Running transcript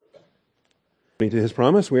To his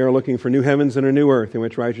promise, we are looking for new heavens and a new earth in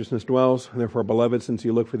which righteousness dwells. Therefore, beloved, since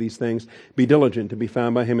you look for these things, be diligent to be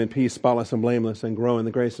found by him in peace, spotless and blameless, and grow in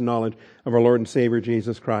the grace and knowledge of our Lord and Savior,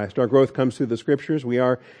 Jesus Christ. Our growth comes through the Scriptures. We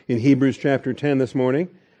are in Hebrews chapter 10 this morning.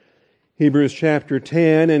 Hebrews chapter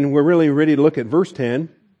 10, and we're really ready to look at verse 10.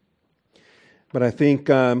 But I think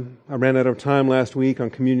I ran out of time last week on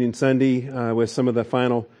Communion Sunday with some of the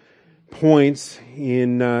final points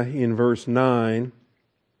in verse 9.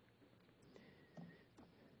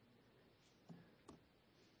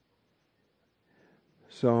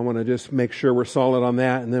 So I want to just make sure we're solid on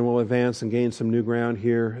that, and then we'll advance and gain some new ground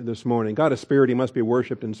here this morning. God is Spirit. He must be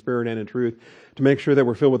worshipped in spirit and in truth. To make sure that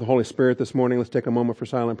we're filled with the Holy Spirit this morning, let's take a moment for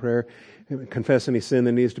silent prayer. Confess any sin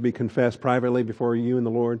that needs to be confessed privately before you and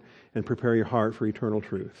the Lord, and prepare your heart for eternal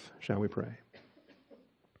truth. Shall we pray?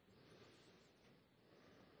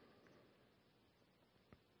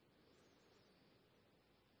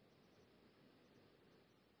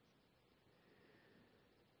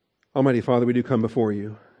 Almighty Father, we do come before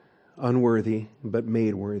you, unworthy, but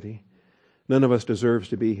made worthy. None of us deserves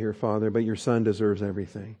to be here, Father, but your Son deserves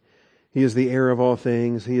everything. He is the heir of all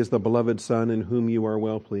things. He is the beloved Son in whom you are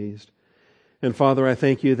well pleased. And Father, I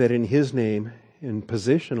thank you that in his name, and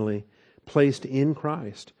positionally placed in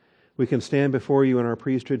Christ, we can stand before you in our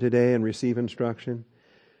priesthood today and receive instruction.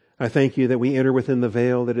 I thank you that we enter within the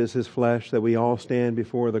veil that is his flesh, that we all stand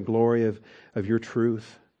before the glory of your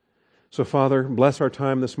truth. So, Father, bless our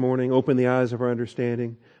time this morning. Open the eyes of our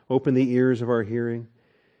understanding. Open the ears of our hearing.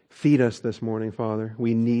 Feed us this morning, Father.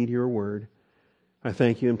 We need your word. I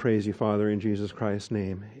thank you and praise you, Father, in Jesus Christ's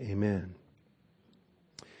name. Amen.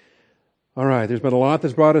 All right, there's been a lot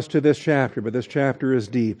that's brought us to this chapter, but this chapter is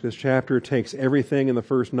deep. This chapter takes everything in the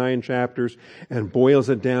first 9 chapters and boils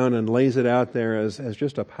it down and lays it out there as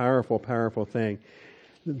just a powerful, powerful thing.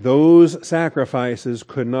 Those sacrifices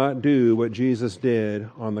could not do what Jesus did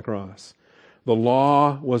on the cross. The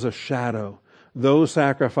law was a shadow. Those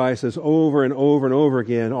sacrifices over and over and over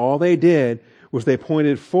again, all they did was they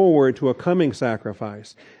pointed forward to a coming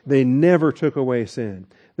sacrifice. They never took away sin.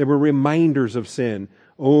 They were reminders of sin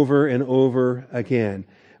over and over again.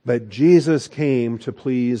 But Jesus came to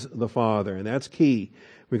please the Father, and that's key.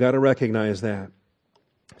 We got to recognize that.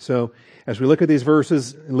 So, as we look at these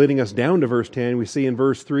verses leading us down to verse 10, we see in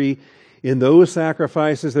verse 3, in those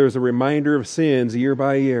sacrifices there was a reminder of sins year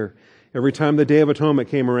by year. Every time the Day of Atonement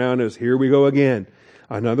came around, it was, here we go again.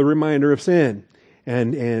 Another reminder of sin.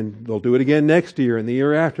 And they'll do it again next year, and the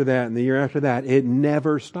year after that, and the year after that. It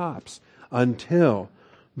never stops until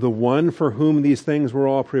the one for whom these things were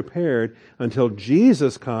all prepared, until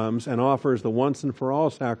Jesus comes and offers the once and for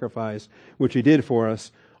all sacrifice, which he did for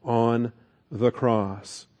us on the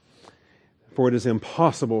cross. For it is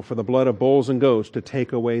impossible for the blood of bulls and goats to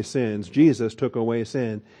take away sins. Jesus took away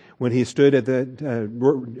sin. When he stood at the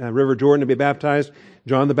River Jordan to be baptized,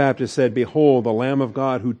 John the Baptist said, "Behold, the Lamb of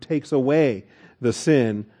God who takes away the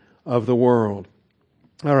sin of the world."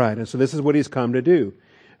 All right, and so this is what he's come to do.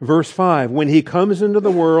 Verse 5, when he comes into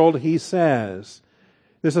the world, he says,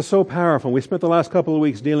 this is so powerful. We spent the last couple of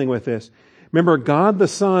weeks dealing with this. Remember, God the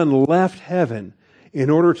Son left heaven in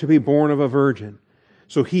order to be born of a virgin.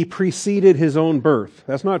 So he preceded his own birth.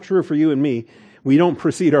 That's not true for you and me. We don't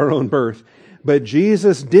precede our own birth. But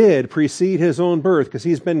Jesus did precede his own birth because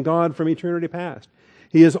he's been God from eternity past.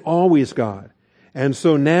 He is always God. And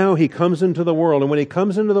so now he comes into the world. And when he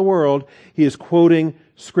comes into the world, he is quoting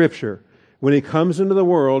Scripture. When he comes into the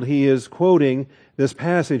world, he is quoting this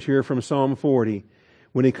passage here from Psalm 40.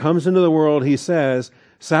 When he comes into the world, he says,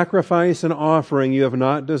 "Sacrifice and offering you have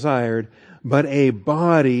not desired, but a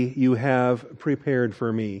body you have prepared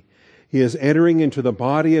for me." He is entering into the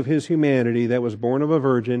body of his humanity that was born of a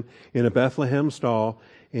virgin in a Bethlehem stall,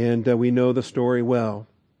 and we know the story well.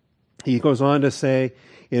 He goes on to say,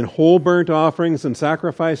 "In whole burnt offerings and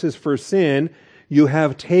sacrifices for sin, you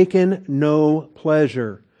have taken no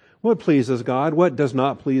pleasure." What pleases God? What does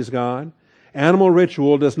not please God? Animal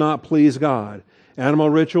ritual does not please God.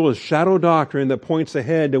 Animal ritual is shadow doctrine that points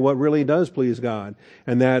ahead to what really does please God,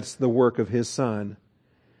 and that's the work of his Son.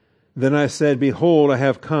 Then I said, "Behold, I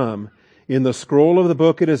have come. In the scroll of the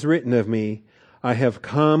book it is written of me, I have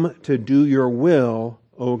come to do your will,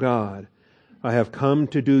 O God." I have come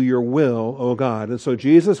to do your will, O God. And so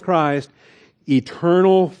Jesus Christ,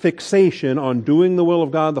 eternal fixation on doing the will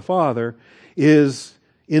of God the Father, is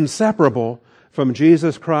inseparable from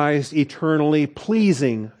Jesus Christ eternally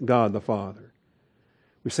pleasing God the Father.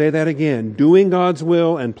 We say that again. Doing God's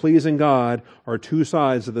will and pleasing God are two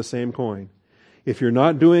sides of the same coin. If you're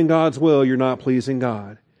not doing God's will, you're not pleasing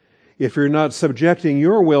God. If you're not subjecting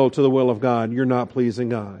your will to the will of God, you're not pleasing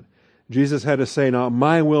God. Jesus had to say, not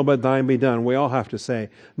my will, but thine be done. We all have to say,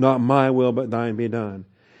 not my will, but thine be done.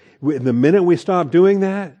 The minute we stop doing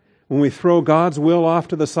that, when we throw God's will off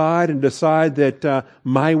to the side and decide that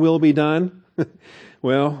my will be done,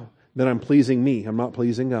 well, then I'm pleasing me. I'm not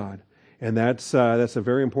pleasing God. And that's a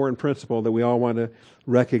very important principle that we all want to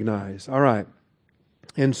recognize. All right.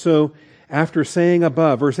 And so, after saying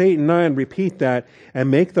above, verse 8 and 9, repeat that and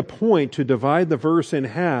make the point to divide the verse in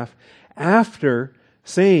half after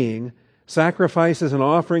saying sacrifices and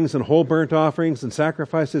offerings and whole burnt offerings and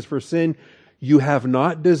sacrifices for sin, you have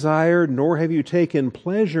not desired nor have you taken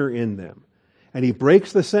pleasure in them. And he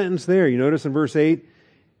breaks the sentence there. You notice in verse 8,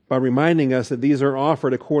 by reminding us that these are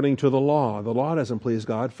offered according to the law. The law doesn't please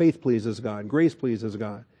God. Faith pleases God. Grace pleases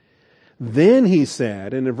God. Then he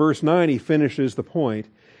said, and in verse 9 he finishes the point,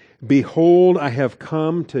 behold, I have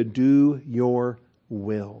come to do your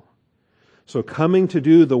will. So coming to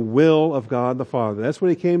do the will of God the Father. That's what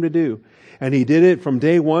he came to do. And he did it from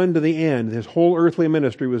day one to the end. His whole earthly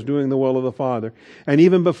ministry was doing the will of the Father. And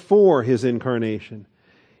even before his incarnation,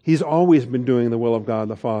 he's always been doing the will of God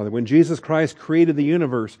the Father. When Jesus Christ created the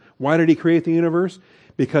universe, why did he create the universe?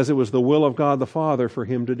 Because it was the will of God the Father for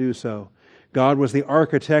him to do so. God was the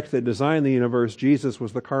architect that designed the universe. Jesus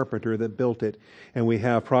was the carpenter that built it. And we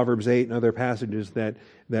have Proverbs 8 and other passages that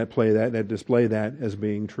display that as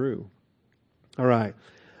being true. All right.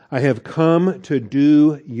 I have come to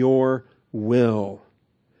do your will.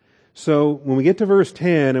 So when we get to verse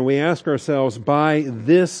 10 and we ask ourselves, by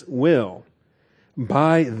this will,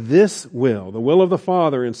 the will of the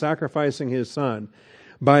Father in sacrificing his Son,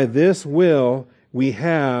 by this will we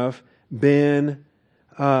have been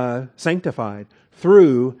sanctified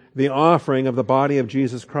through the offering of the body of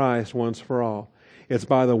Jesus Christ once for all. It's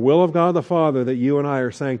by the will of God the Father that you and I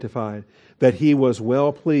are sanctified, that he was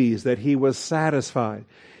well pleased, that he was satisfied.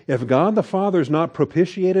 If God the Father is not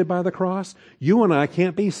propitiated by the cross, you and I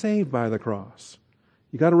can't be saved by the cross.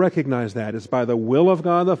 You got to recognize that. It's by the will of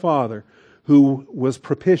God the Father who was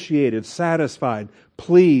propitiated, satisfied,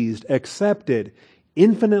 pleased, accepted,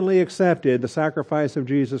 infinitely accepted the sacrifice of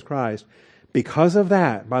Jesus Christ. Because of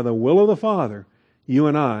that, by the will of the Father, you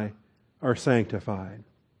and I are sanctified.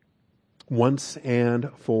 Once and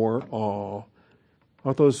for all.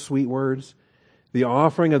 Aren't those sweet words? The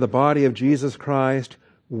offering of the body of Jesus Christ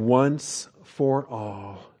once for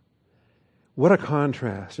all. What a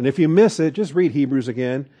contrast. And if you miss it, just read Hebrews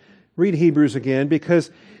again. Read Hebrews again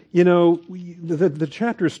because, you know, the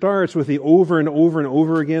chapter starts with the over and over and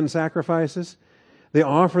over again sacrifices. They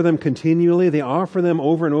offer them continually. They offer them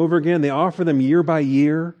over and over again. They offer them year by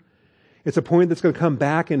year. It's a point that's going to come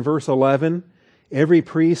back in verse 11. Every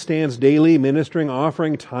priest stands daily ministering,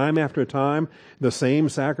 offering time after time the same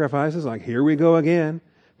sacrifices. Like, here we go again.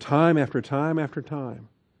 Time after time after time.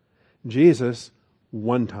 Jesus,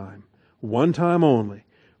 one time only,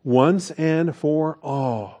 once and for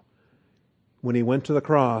all, when he went to the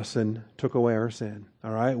cross and took away our sin.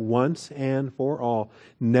 All right? Once and for all.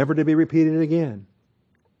 Never to be repeated again.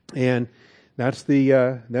 And that's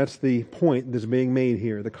the point that's being made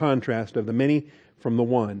here, the contrast of the many from the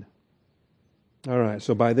one. All right,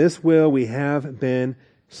 so by this will we have been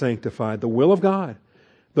sanctified. The will of God.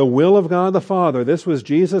 The will of God the Father. This was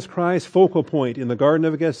Jesus Christ's focal point in the Garden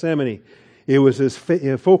of Gethsemane. It was his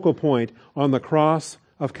focal point on the cross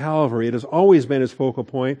of Calvary. It has always been his focal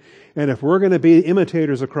point. And if we're going to be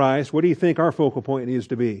imitators of Christ, what do you think our focal point needs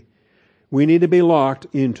to be? We need to be locked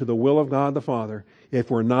into the will of God the Father. If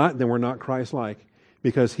we're not, then we're not Christ-like,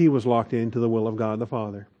 because he was locked into the will of God the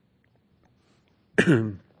Father.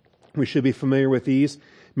 We should be familiar with these.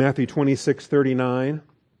 Matthew 26:39.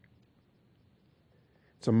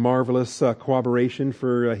 It's a marvelous corroboration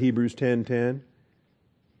for Hebrews 10:10.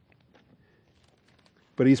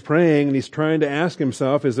 But he's praying and he's trying to ask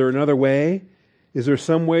himself, is there another way? Is there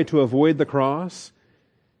some way to avoid the cross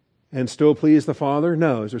and still please the Father?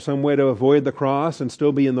 No. Is there some way to avoid the cross and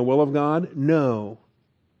still be in the will of God? No.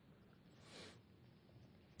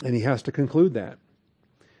 And he has to conclude that.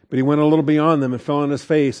 But he went a little beyond them and fell on his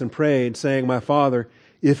face and prayed, saying, my Father,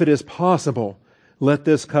 if it is possible, let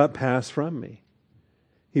this cup pass from me.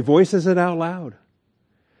 He voices it out loud.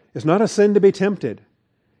 It's not a sin to be tempted.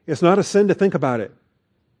 It's not a sin to think about it.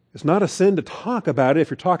 It's not a sin to talk about it if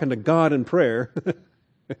you're talking to God in prayer.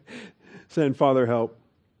 Saying, Father, help.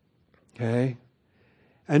 Okay?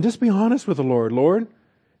 And just be honest with the Lord. Lord,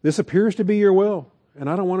 this appears to be your will, and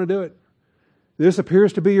I don't want to do it. This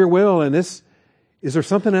appears to be your will, and this, is there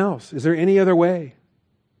something else? Is there any other way?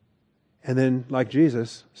 And then, like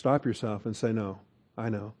Jesus, stop yourself and say, no, I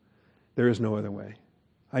know. There is no other way.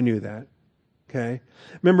 I knew that. Okay?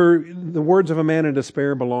 Remember, the words of a man in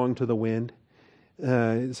despair belong to the wind.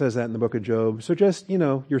 It says that in the book of Job. So just,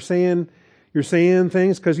 you're saying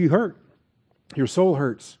things because you hurt. Your soul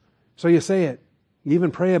hurts. So you say it. You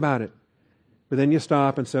even pray about it. But then you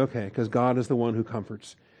stop and say, okay, because God is the one who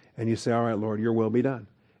comforts. And you say, all right, Lord, your will be done.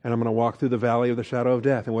 And I'm going to walk through the valley of the shadow of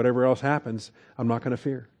death. And whatever else happens, I'm not going to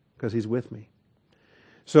fear because He's with me.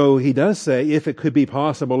 So He does say, if it could be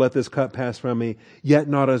possible, let this cup pass from me, yet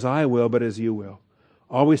not as I will, but as you will.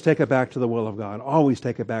 Always take it back to the will of God. Always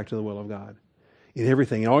take it back to the will of God. In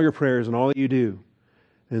everything, in all your prayers and all that you do.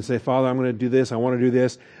 And say, Father, I'm going to do this. I want to do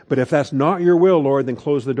this. But if that's not your will, Lord, then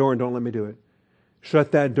close the door and don't let me do it.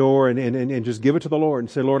 Shut that door and just give it to the Lord and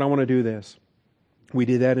say, Lord, I want to do this. We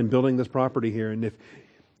did that in building this property here. And if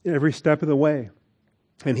every step of the way.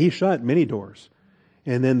 And He shut many doors.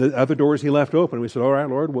 And then the other doors He left open. We said, all right,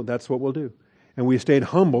 Lord, well, that's what we'll do. And we stayed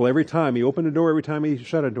humble every time. He opened a door, every time He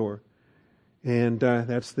shut a door. And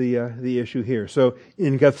that's the issue here. So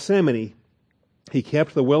in Gethsemane, He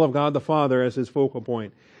kept the will of God the Father as His focal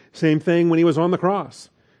point. Same thing when He was on the cross.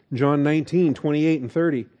 John 19, 28 and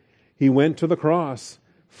 30. He went to the cross,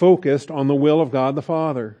 focused on the will of God the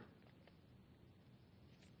Father.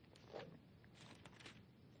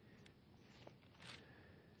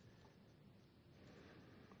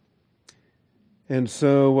 And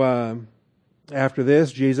so after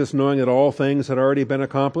this, Jesus, knowing that all things had already been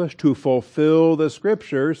accomplished, to fulfill the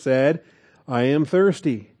Scripture, said, I am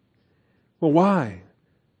thirsty. Well, why?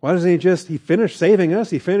 Why doesn't He finished saving us?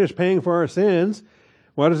 He finished paying for our sins.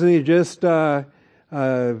 Why doesn't He just, deliver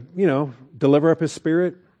up His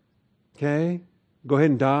Spirit? Okay? Go ahead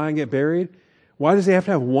and die and get buried? Why does He have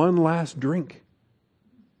to have one last drink?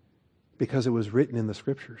 Because it was written in the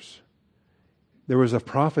Scriptures. There was a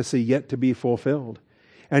prophecy yet to be fulfilled.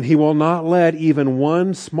 And He will not let even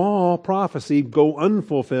one small prophecy go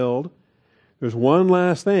unfulfilled. There's one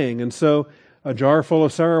last thing. And so a jar full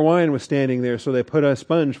of sour wine was standing there. So they put a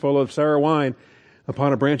sponge full of sour wine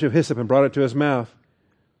upon a branch of hyssop and brought it to His mouth.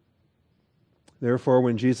 Therefore,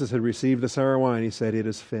 when Jesus had received the sour wine, He said, it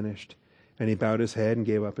is finished. And He bowed His head and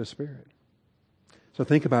gave up His spirit. So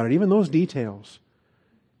think about it. Even those details.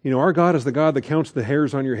 Our God is the God that counts the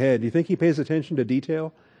hairs on your head. Do you think He pays attention to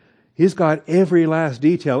detail? He's got every last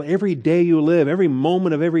detail. Every day you live, every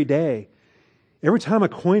moment of every day. Every time a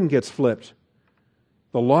coin gets flipped,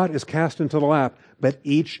 the lot is cast into the lap, but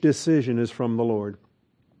each decision is from the Lord.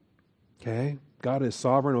 Okay? God is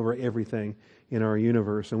sovereign over everything in our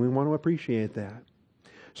universe, and we want to appreciate that.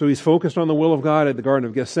 So He's focused on the will of God at the Garden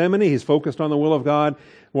of Gethsemane. He's focused on the will of God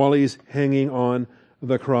while He's hanging on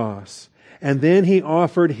the cross. And then He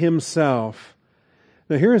offered Himself.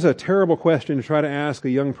 Now here's a terrible question to try to ask a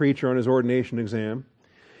young preacher on his ordination exam.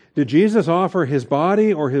 Did Jesus offer His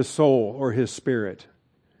body or His soul or His spirit?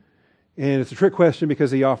 And it's a trick question because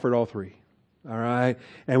He offered all three. All right?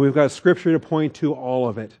 And we've got Scripture to point to all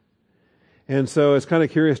of it. And so it's kind of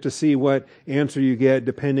curious to see what answer you get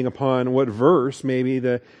depending upon what verse maybe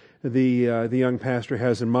the young pastor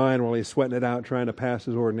has in mind while he's sweating it out trying to pass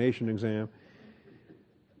his ordination exam.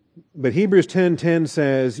 But Hebrews 10:10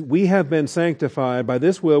 says, we have been sanctified, by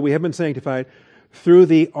this will we have been sanctified through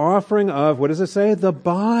the offering of, what does it say? The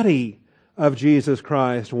body of Jesus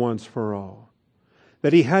Christ once for all.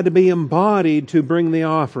 That He had to be embodied to bring the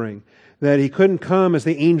offering. That He couldn't come as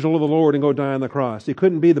the angel of the Lord and go die on the cross. He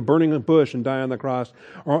couldn't be the burning bush and die on the cross.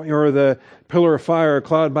 Or the pillar of fire, or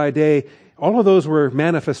cloud by day. All of those were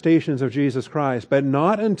manifestations of Jesus Christ. But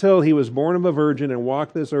not until He was born of a virgin and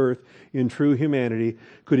walked this earth in true humanity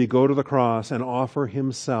could He go to the cross and offer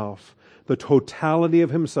Himself. The totality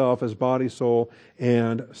of Himself as body, soul,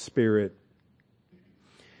 and spirit.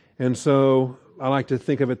 And so I like to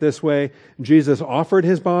think of it this way. Jesus offered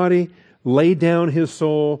His body, laid down His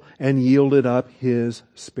soul, and yielded up His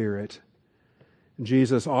spirit.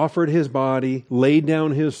 Jesus offered His body, laid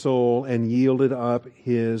down His soul, and yielded up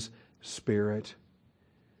His spirit.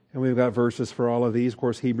 And we've got verses for all of these. Of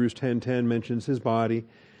course, Hebrews 10:10 mentions His body.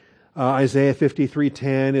 Isaiah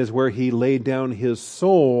 53:10 is where He laid down His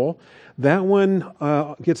soul. That one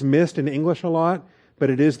gets missed in English a lot, but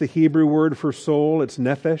it is the Hebrew word for soul. It's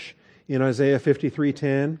nephesh in Isaiah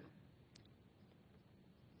 53:10.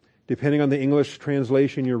 Depending on the English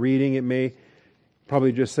translation you're reading, it may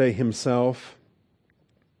probably just say Himself.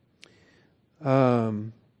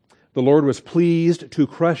 The Lord was pleased to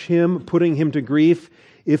crush Him, putting Him to grief,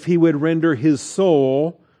 if He would render His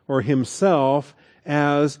soul, or Himself,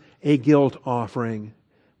 as a guilt offering.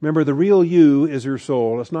 Remember, the real you is your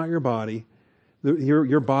soul. It's not your body.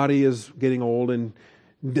 Your body is getting old and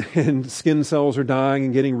skin cells are dying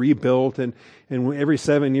and getting rebuilt. And every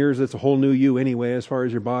 7 years, it's a whole new you anyway, as far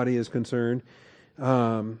as your body is concerned.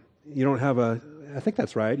 You don't have I think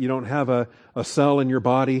that's right. You don't have a cell in your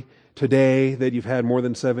body today that you've had more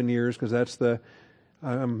than 7 years, because that's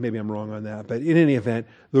maybe I'm wrong on that. But in any event,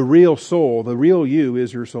 the real soul, the real you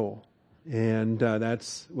is your soul. And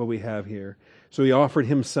that's what we have here. So he offered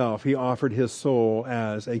himself, he offered his soul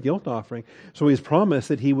as a guilt offering. So he's promised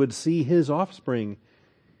that he would see his offspring,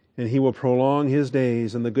 and he will prolong his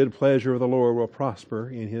days, and the good pleasure of the Lord will prosper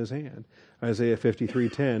in his hand. Isaiah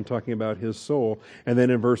 53:10, talking about his soul. And then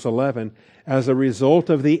in verse 11, as a result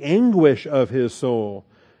of the anguish of his soul,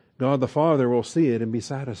 God the Father will see it and be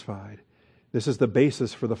satisfied. This is the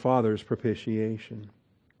basis for the Father's propitiation.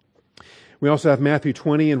 We also have Matthew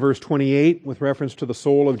 20 and verse 28 with reference to the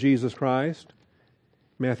soul of Jesus Christ.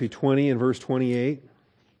 Matthew 20 and verse 28.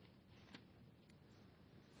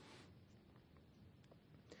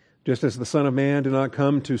 Just as the Son of Man did not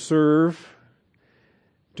come to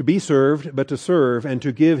be served, but to serve, and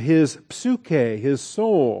to give his psyche, his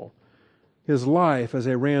soul, his life as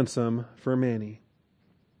a ransom for many.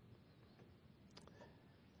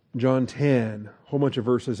 John 10, a whole bunch of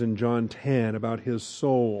verses in John 10 about his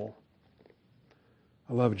soul.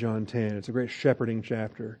 I love John 10. It's a great shepherding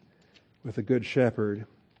chapter with a good shepherd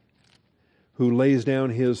who lays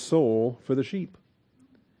down his soul for the sheep.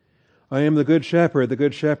 I am the good shepherd. The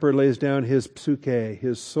good shepherd lays down his psyche,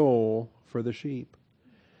 his soul, for the sheep.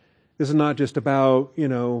 This is not just about,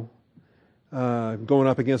 going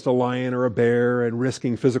up against a lion or a bear and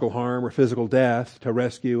risking physical harm or physical death to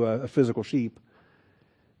rescue a physical sheep.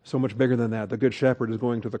 So much bigger than that. The Good Shepherd is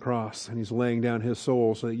going to the cross, and he's laying down his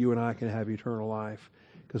soul so that you and I can have eternal life,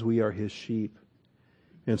 because we are his sheep.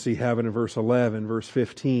 And so you have it in verse 11, verse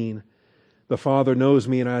 15. The Father knows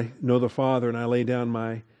me, and I know the Father, and I lay down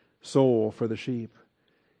my soul for the sheep.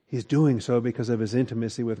 He's doing so because of his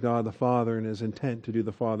intimacy with God the Father and his intent to do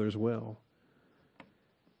the Father's will.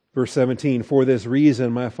 Verse 17, for this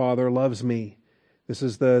reason my Father loves me. This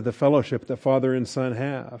is the fellowship that Father and Son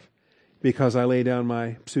have, because I lay down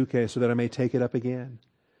my psyche so that I may take it up again.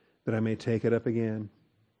 That I may take it up again.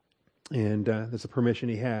 And that's a permission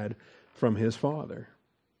he had from his Father.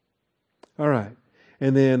 All right.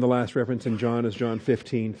 And then the last reference in John is John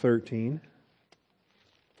 15:13.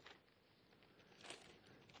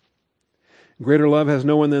 Greater love has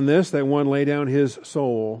no one than this, that one lay down his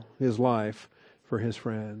soul, his life, for his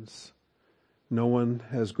friends.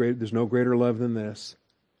 There's no greater love than this,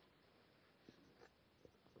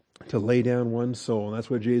 to lay down one's soul. And that's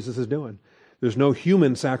what Jesus is doing. There's no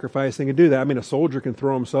human sacrifice that can do that. I mean, a soldier can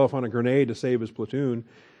throw himself on a grenade to save his platoon,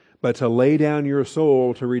 but to lay down your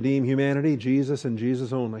soul to redeem humanity, Jesus and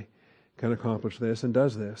Jesus only can accomplish this and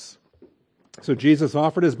does this. So Jesus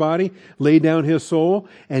offered his body, laid down his soul,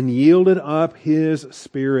 and yielded up his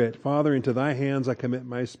spirit. Father, into thy hands I commit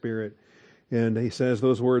my spirit. And he says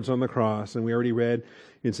those words on the cross. And we already read,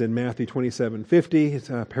 it's in Matthew 27:50.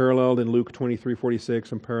 It's paralleled in Luke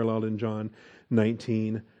 23:46 and paralleled in John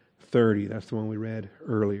 19:30. That's the one we read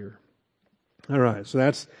earlier. All right, so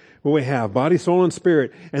that's what we have, body, soul, and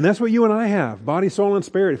spirit. And that's what you and I have, body, soul, and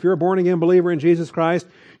spirit. If you're a born-again believer in Jesus Christ,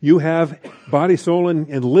 you have body, soul,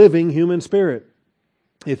 and living human spirit.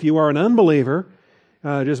 If you are an unbeliever,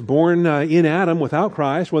 just born in Adam without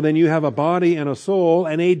Christ, well, then you have a body and a soul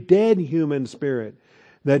and a dead human spirit.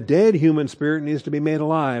 That dead human spirit needs to be made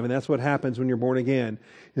alive, and that's what happens when you're born again,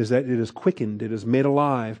 is that it is quickened, it is made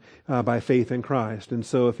alive by faith in Christ. And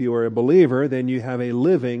so if you are a believer, then you have a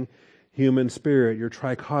living human spirit. You're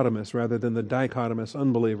trichotomous rather than the dichotomous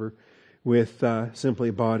unbeliever with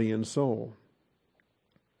simply body and soul.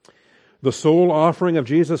 The soul offering of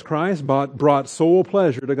Jesus Christ brought soul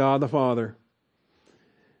pleasure to God the Father.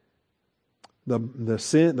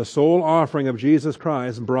 The soul offering of Jesus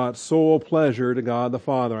Christ brought soul pleasure to God the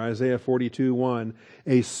Father. Isaiah 42:1,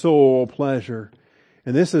 a soul pleasure.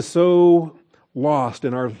 And this is so lost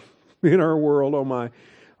in our world, oh my.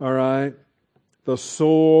 All right. The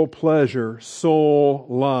soul pleasure, soul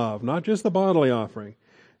love, not just the bodily offering.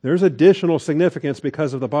 There's additional significance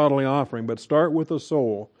because of the bodily offering, but start with the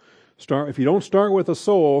soul. If you don't start with the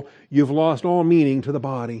soul, you've lost all meaning to the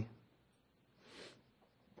body.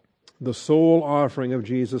 The soul offering of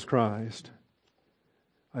Jesus Christ.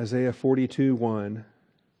 Isaiah 42:1.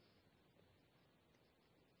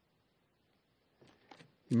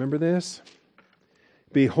 Remember this?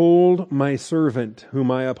 Behold my servant whom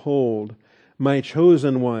I uphold, my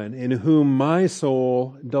chosen one, in whom my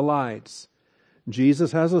soul delights.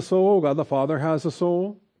 Jesus has a soul. God the Father has a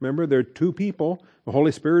soul. Remember, there are two people. The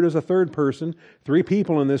Holy Spirit is a third person. Three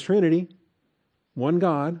people in this Trinity. One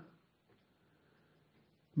God.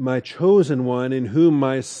 My chosen one, in whom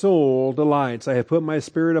my soul delights. I have put my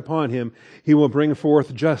Spirit upon him. He will bring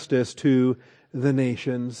forth justice to the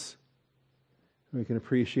nations. We can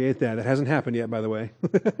appreciate that. It hasn't happened yet, by the way.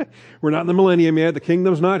 We're not in the millennium yet. The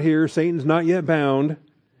kingdom's not here. Satan's not yet bound.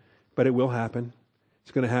 But it will happen.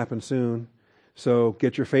 It's going to happen soon. So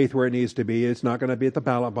get your faith where it needs to be. It's not going to be at the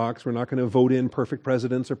ballot box. We're not going to vote in perfect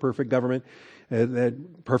presidents or perfect government.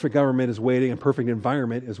 That perfect government is waiting and perfect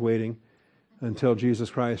environment is waiting until Jesus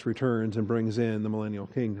Christ returns and brings in the millennial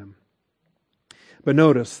kingdom. But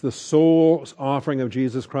notice, the soul offering of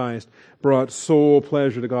Jesus Christ brought soul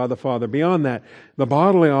pleasure to God the Father. Beyond that, the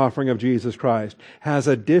bodily offering of Jesus Christ has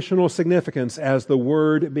additional significance as the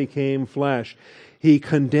Word became flesh. He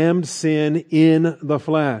condemned sin in the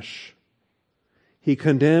flesh. He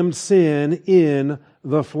condemned sin in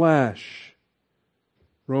the flesh.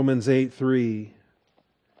 Romans 8:3.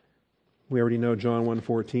 We already know John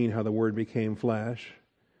 1:14, how the Word became flesh.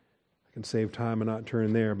 I can save time and not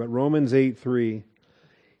turn there. But Romans 8:3,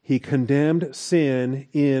 He condemned sin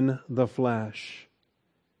in the flesh.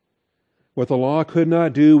 What the law could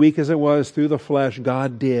not do, weak as it was through the flesh,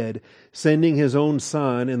 God did, sending His own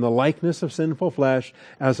Son in the likeness of sinful flesh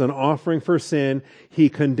as an offering for sin. He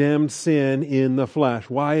condemned sin in the flesh.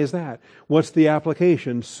 Why is that? What's the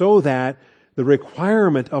application? So that the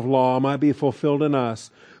requirement of law might be fulfilled in us,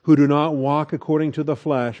 who do not walk according to the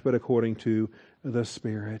flesh, but according to the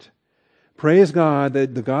Spirit. Praise God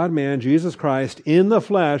that the God-man, Jesus Christ, in the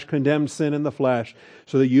flesh, condemned sin in the flesh,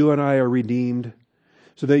 so that you and I are redeemed,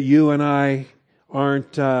 so that you and I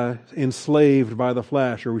aren't enslaved by the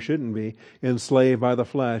flesh, or we shouldn't be enslaved by the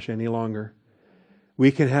flesh any longer.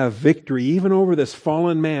 We can have victory even over this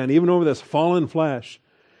fallen man, even over this fallen flesh.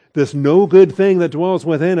 This no good thing that dwells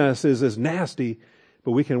within us is nasty,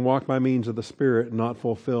 but we can walk by means of the Spirit and not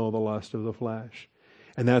fulfill the lust of the flesh.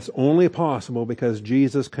 And that's only possible because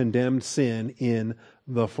Jesus condemned sin in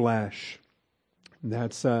the flesh.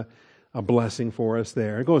 That's a blessing for us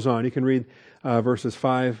there. It goes on. You can read verses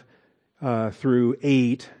 5 through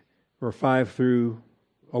 8 or 5 through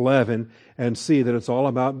 11 and see that it's all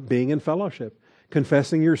about being in fellowship,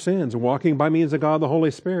 confessing your sins, walking by means of God the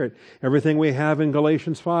Holy Spirit. Everything we have in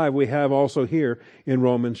Galatians 5, we have also here in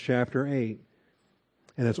Romans chapter 8.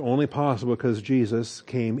 And it's only possible because Jesus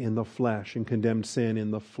came in the flesh and condemned sin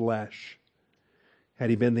in the flesh. Had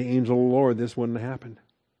He been the angel of the Lord, this wouldn't have happened.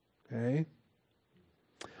 Okay?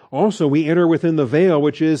 Also, we enter within the veil,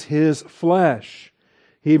 which is His flesh.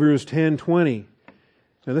 Hebrews 10:20.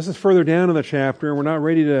 Now, this is further down in the chapter, and we're not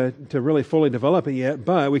ready to really fully develop it yet,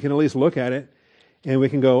 but we can at least look at it, and we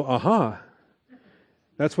can go, aha,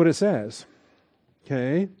 that's what it says.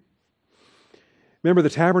 Okay? Remember,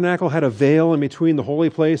 the tabernacle had a veil in between the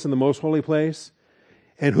holy place and the most holy place.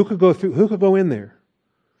 And who could go in there?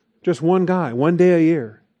 Just one guy, one day a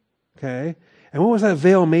year. Okay? And what was that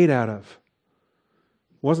veil made out of?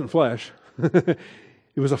 It wasn't flesh. It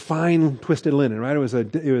was a fine twisted linen, right? It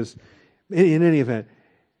was in any event.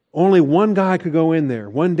 Only one guy could go in there,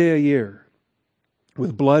 one day a year,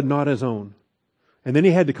 with blood not his own. And then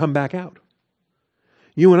he had to come back out.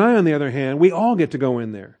 You and I, on the other hand, we all get to go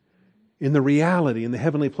in there, in the reality, in the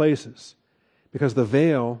heavenly places, because the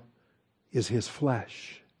veil is His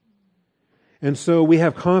flesh. And so we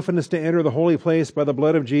have confidence to enter the holy place by the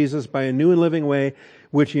blood of Jesus, by a new and living way,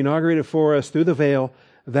 which He inaugurated for us through the veil,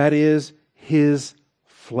 that is His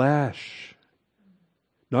flesh.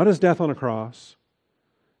 Not His death on a cross,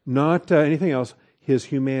 not anything else, His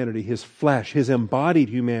humanity, His flesh, His embodied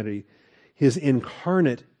humanity, His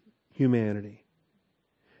incarnate humanity.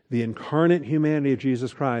 The incarnate humanity of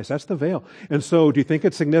Jesus Christ. That's the veil. And so, do you think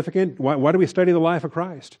it's significant? Why do we study the life of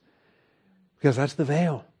Christ? Because that's the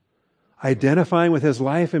veil. Identifying with His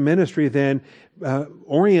life and ministry then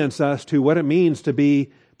orients us to what it means to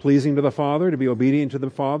be pleasing to the Father, to be obedient to the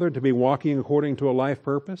Father, to be walking according to a life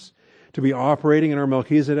purpose, to be operating in our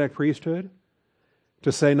Melchizedek priesthood,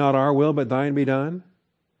 to say, not our will, but thine be done.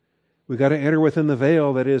 We've got to enter within the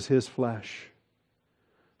veil that is His flesh.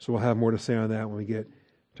 So we'll have more to say on that when we get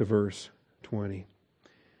to verse 20.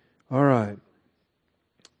 All right.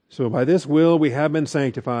 So by this will we have been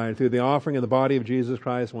sanctified through the offering of the body of Jesus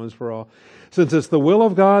Christ once for all. Since it's the will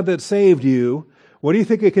of God that saved you, what do you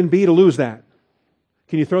think it can be to lose that?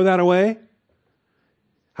 Can you throw that away?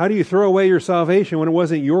 How do you throw away your salvation when it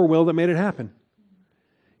wasn't your will that made it happen?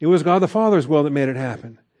 It was God the Father's will that made it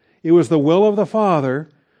happen. It was the will of the Father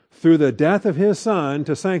through the death of His Son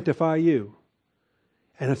to sanctify you.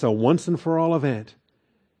 And it's a once and for all event.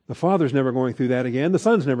 The Father's never going through that again. The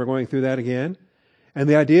Son's never going through that again. And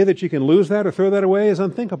the idea that you can lose that or throw that away is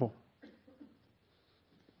unthinkable.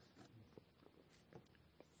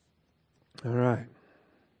 All right.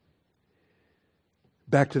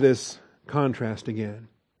 Back to this contrast again.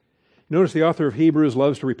 Notice the author of Hebrews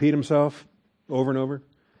loves to repeat himself over and over.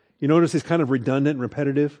 You notice he's kind of redundant and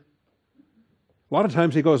repetitive? A lot of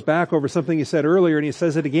times he goes back over something he said earlier and he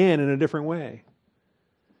says it again in a different way.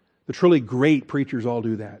 The truly great preachers all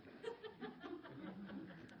do that.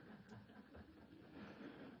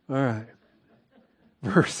 All right.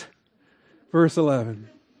 Verse 11.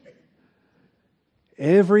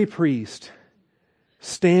 Every priest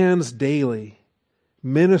stands daily,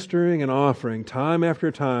 ministering and offering time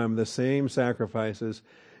after time the same sacrifices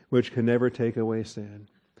which can never take away sin.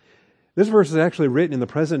 This verse is actually written in the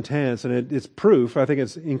present tense, and it's proof, I think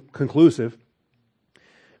it's conclusive,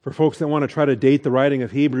 for folks that want to try to date the writing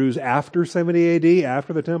of Hebrews after 70 AD,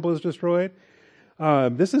 after the temple is destroyed.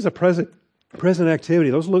 This is a present activity.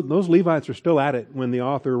 Those Levites are still at it when the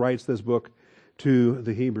author writes this book to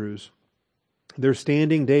the Hebrews. They're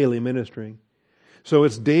standing daily ministering. So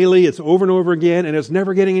it's daily, it's over and over again, and it's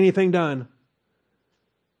never getting anything done.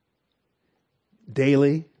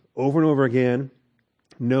 Daily, over and over again,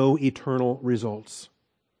 no eternal results.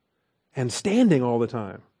 And standing all the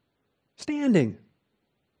time. Standing.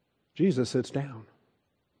 Jesus sits down.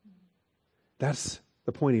 That's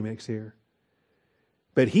the point he makes here.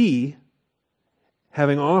 But he,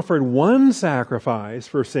 having offered one sacrifice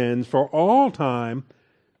for sins for all time,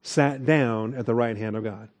 sat down at the right hand of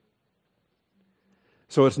God.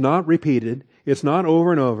 So it's not repeated. It's not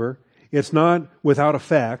over and over. It's not without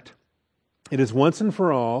effect. It is once and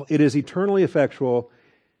for all. It is eternally effectual.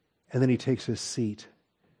 And then he takes his seat.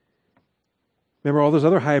 Remember all those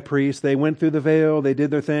other high priests, they went through the veil, they did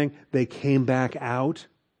their thing, they came back out,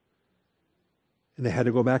 and they had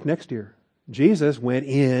to go back next year. Jesus went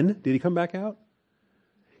in. Did he come back out?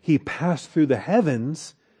 He passed through the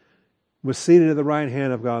heavens, was seated at the right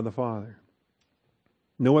hand of God the Father.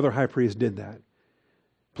 No other high priest did that.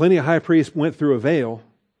 Plenty of high priests went through a veil,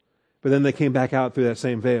 but then they came back out through that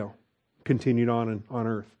same veil, continued on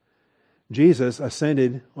earth. Jesus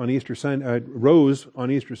ascended on Easter Sunday, rose on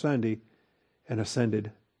Easter Sunday, and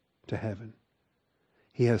ascended to heaven.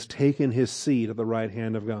 He has taken his seat at the right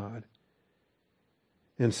hand of God.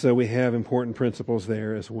 And so we have important principles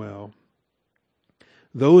there as well.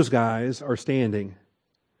 Those guys are standing,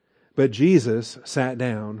 but Jesus sat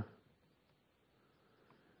down.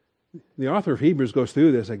 The author of Hebrews goes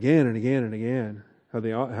through this again and again and again,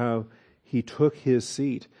 how he took his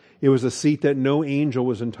seat. It was a seat that no angel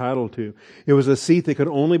was entitled to. It was a seat that could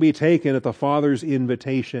only be taken at the Father's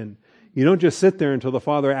invitation. You don't just sit there until the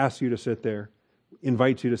Father asks you to sit there,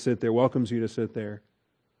 invites you to sit there, welcomes you to sit there.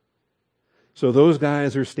 So those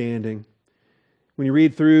guys are standing. When you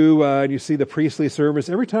read through and you see the priestly service,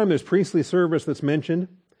 every time there's priestly service that's mentioned,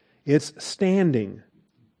 it's standing.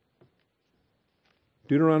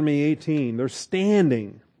 Deuteronomy 18, they're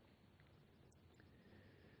standing.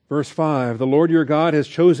 Verse 5, the Lord your God has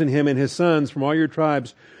chosen him and his sons from all your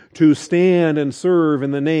tribes to stand and serve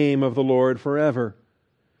in the name of the Lord forever.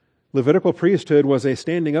 Levitical priesthood was a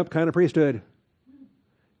standing up kind of priesthood.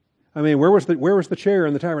 I mean, where was the chair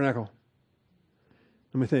in the tabernacle?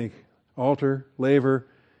 Let me think. Altar, laver,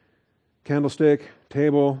 candlestick,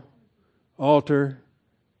 table, altar,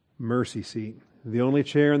 mercy seat. The only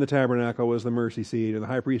chair in the tabernacle was the mercy seat, and the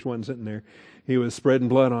high priest wasn't sitting there. He was spreading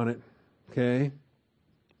blood on it. Okay?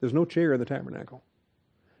 There's no chair in the tabernacle.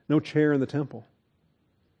 No chair in the temple.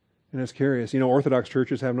 And it's curious. You know, Orthodox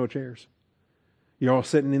churches have no chairs. You're all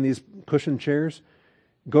sitting in these cushioned chairs.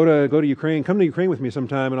 Go to Ukraine. Come to Ukraine with me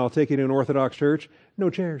sometime, and I'll take you to an Orthodox church. No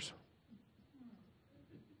chairs.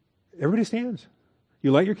 Everybody stands.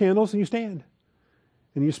 You light your candles and you stand.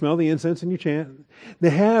 And you smell the incense and you chant. They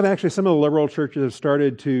have actually, some of the liberal churches have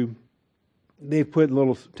started to, they've put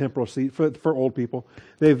little temporal seats for old people.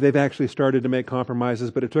 They've actually started to make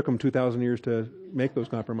compromises, but it took them 2,000 years to make those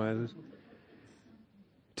compromises.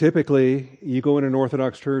 Typically, you go in an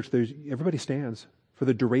Orthodox church, everybody stands for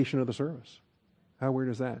the duration of the service. How weird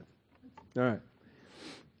is that? All right.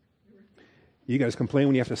 You guys complain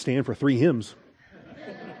when you have to stand for 3 hymns.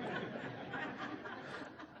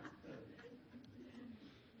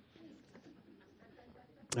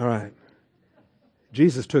 All right.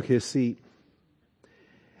 Jesus took his seat.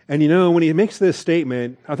 And you know, when he makes this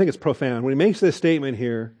statement, I think it's profound. When he makes this statement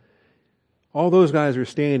here, all those guys are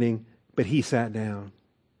standing, but he sat down.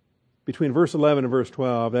 Between verse 11 and verse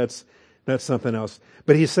 12, that's something else.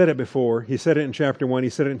 But he said it before. He said it in chapter 1. He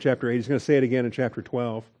said it in chapter 8. He's going to say it again in chapter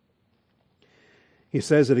 12. He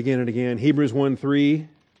says it again and again. Hebrews 1:3.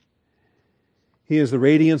 He is the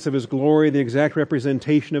radiance of his glory, the exact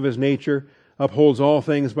representation of his nature, upholds all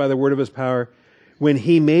things by the word of his power. When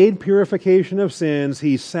he made purification of sins,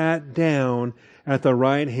 he sat down at the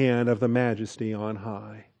right hand of the majesty on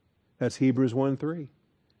high. That's Hebrews 1:3.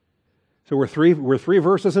 So we're three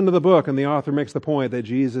verses into the book, and the author makes the point that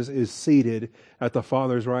Jesus is seated at the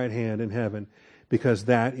Father's right hand in heaven, because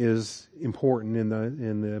that is important in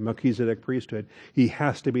the Melchizedek priesthood. He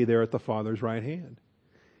has to be there at the Father's right hand.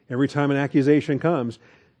 Every time an accusation comes,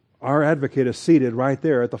 our advocate is seated right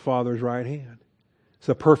there at the Father's right hand. It's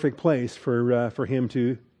a perfect place for him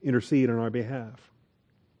to intercede on our behalf.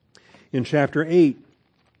 In chapter 8,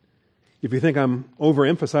 if you think I'm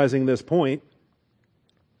overemphasizing this point,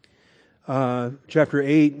 chapter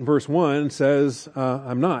 8, verse 1 says,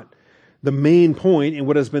 I'm not. The main point in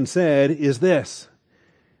what has been said is this: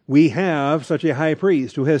 we have such a high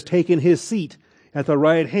priest who has taken his seat at the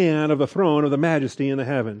right hand of the throne of the majesty in the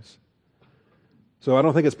heavens. So I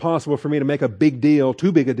don't think it's possible for me to make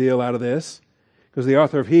too big a deal out of this, because the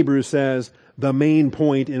author of Hebrews says the main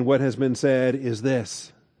point in what has been said is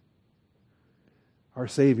this: our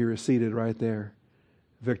Savior is seated right there,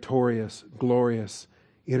 victorious, glorious,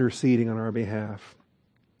 interceding on our behalf.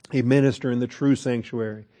 A minister in the true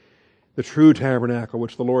sanctuary, the true tabernacle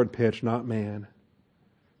which the Lord pitched, not man.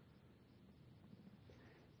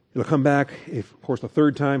 It'll come back, of course, the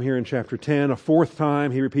third time here in chapter 10. A fourth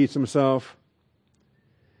time he repeats himself.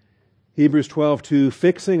 Hebrews 12:2,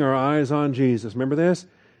 fixing our eyes on Jesus. Remember this?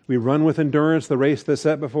 We run with endurance the race that's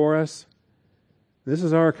set before us. This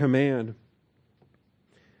is our command.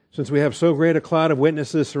 Since we have so great a cloud of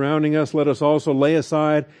witnesses surrounding us, let us also lay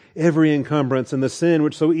aside every encumbrance and the sin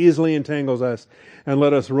which so easily entangles us, and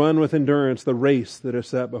let us run with endurance the race that is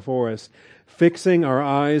set before us, fixing our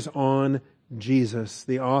eyes on Jesus,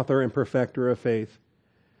 the author and perfecter of faith.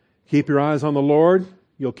 Keep your eyes on the Lord,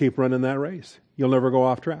 you'll keep running that race. You'll never go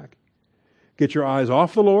off track. Get your eyes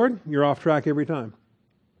off the Lord, you're off track every time.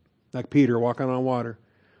 Like Peter walking on water.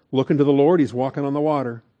 Looking to the Lord, he's walking on the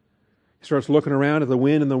water. He starts looking around at the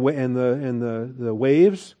wind and the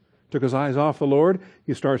waves. Took his eyes off the Lord.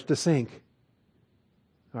 He starts to sink.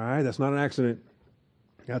 All right, that's not an accident.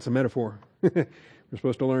 That's a metaphor. We're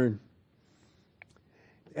supposed to learn.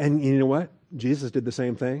 And you know what? Jesus did the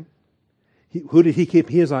same thing. Who did he keep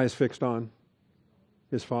his eyes fixed on?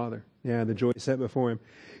 His Father. Yeah, the joy set before him.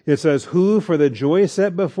 It says, who for the joy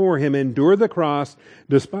set before him endured the cross,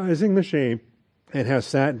 despising the shame, and has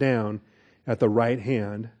sat down at the right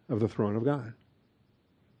hand of the throne of God.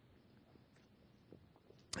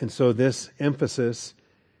 And so this emphasis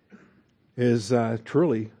is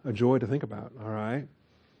truly a joy to think about, all right?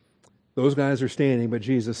 Those guys are standing, but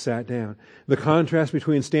Jesus sat down. The contrast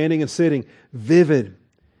between standing and sitting, vivid.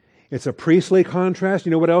 It's a priestly contrast.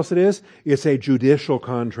 You know what else it is? It's a judicial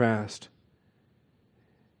contrast.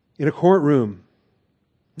 In a courtroom,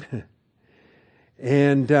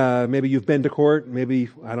 and maybe you've been to court, maybe,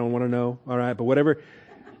 I don't want to know, all right, but whatever.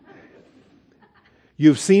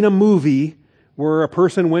 You've seen a movie where a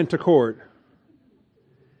person went to court,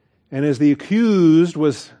 and as the accused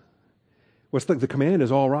the command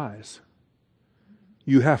is all rise.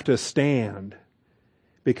 You have to stand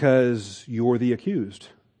because you're the accused.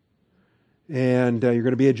 And you're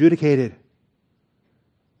going to be adjudicated.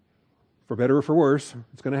 For better or for worse,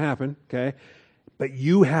 it's going to happen, okay? But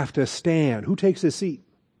you have to stand. Who takes his seat?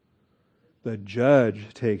 The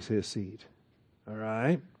judge takes his seat, all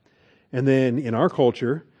right? And then in our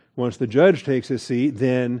culture, once the judge takes his seat,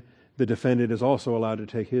 then the defendant is also allowed to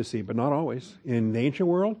take his seat, but not always. In the ancient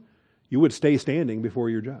world, you would stay standing before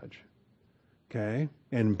your judge, okay?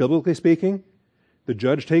 And biblically speaking, the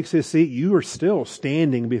judge takes his seat, you are still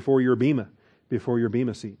standing before your bema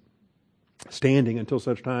seat. Standing until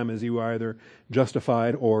such time as you are either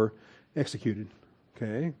justified or executed,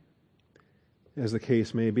 okay? As the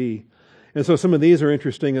case may be. And so some of these are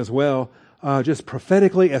interesting as well. Just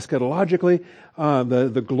prophetically, eschatologically,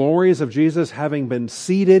 the glories of Jesus having been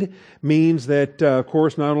seated means that, of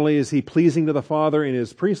course, not only is he pleasing to the Father in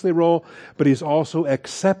his priestly role, but he's also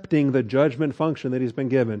accepting the judgment function that he's been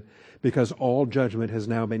given, because all judgment has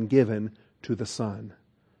now been given to the Son.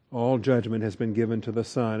 All judgment has been given to the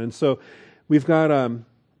Son. And so we've got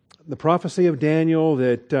the prophecy of Daniel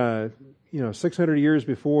that, 600 years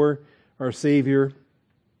before our Savior.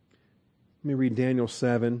 Let me read Daniel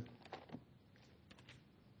 7.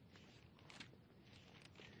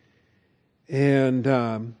 And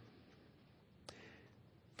of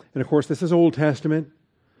course, this is Old Testament,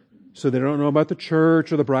 so they don't know about the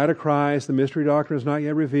church or the bride of Christ. The mystery doctrine is not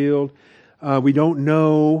yet revealed. We don't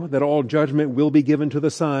know that all judgment will be given to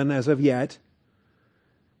the Son as of yet,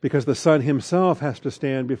 because the Son himself has to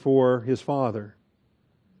stand before his Father.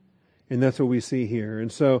 And that's what we see here.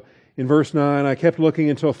 And so in verse 9, I kept looking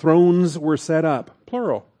until thrones were set up.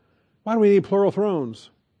 Plural. Why do we need plural thrones?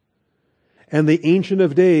 And the Ancient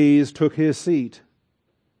of Days took his seat.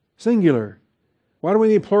 Singular. Why do we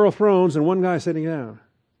need plural thrones and one guy sitting down?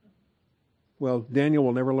 Well, Daniel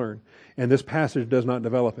will never learn, and this passage does not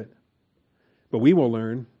develop it. But we will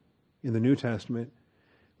learn in the New Testament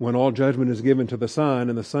when all judgment is given to the Son,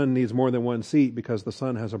 and the Son needs more than one seat because the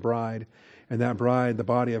Son has a bride, and that bride, the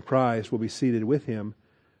body of Christ, will be seated with him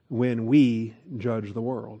when we judge the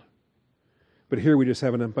world. But here we just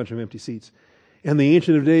have a bunch of empty seats. And the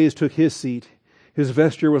Ancient of Days took his seat. His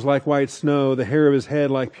vesture was like white snow, the hair of his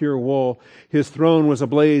head like pure wool. His throne was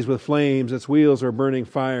ablaze with flames, its wheels are burning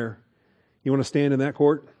fire. You want to stand in that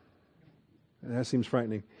court? That seems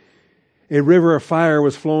frightening. A river of fire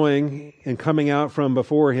was flowing and coming out from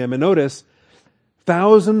before him. And notice,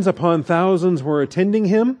 thousands upon thousands were attending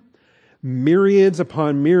him. Myriads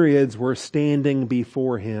upon myriads were standing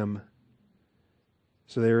before him.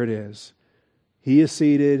 So there it is. He is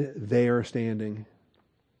seated, they are standing.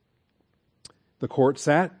 The court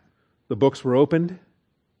sat, the books were opened,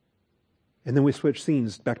 and then we switch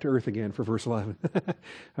scenes back to earth again for verse 11.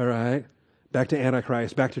 All right? Back to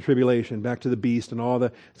Antichrist, back to tribulation, back to the beast and all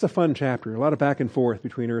the... It's a fun chapter. A lot of back and forth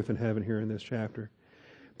between earth and heaven here in this chapter.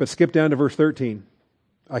 But skip down to verse 13.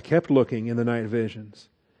 I kept looking in the night visions.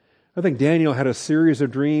 I think Daniel had a series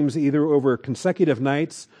of dreams either over consecutive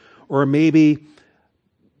nights or maybe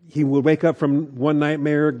he would wake up from one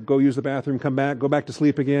nightmare, go use the bathroom, come back, go back to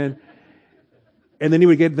sleep again. And then he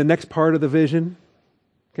would get the next part of the vision.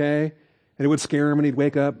 Okay? And it would scare him and he'd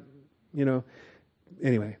wake up.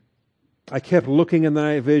 Anyway. I kept looking in the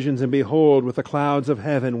night visions, and behold, with the clouds of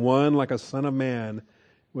heaven, one like a son of man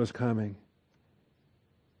was coming.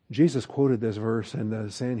 Jesus quoted this verse, and the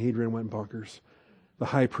Sanhedrin went bonkers. The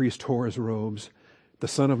high priest tore his robes. The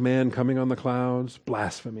Son of Man coming on the clouds,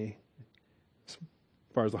 blasphemy. As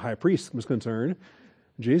far as the high priest was concerned,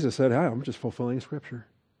 Jesus said, I'm just fulfilling Scripture.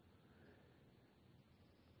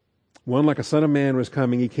 One like a son of man was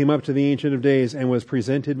coming. He came up to the Ancient of Days and was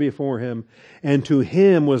presented before him. And to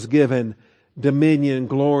him was given dominion,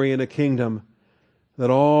 glory, and a kingdom, that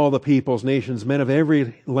all the peoples, nations, men of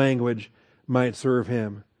every language might serve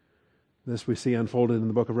him. This we see unfolded in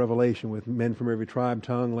the book of Revelation with men from every tribe,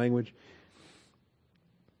 tongue, language.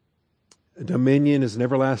 Dominion is an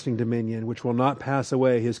everlasting dominion which will not pass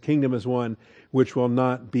away. His kingdom is one which will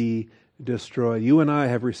not be destroyed. You and I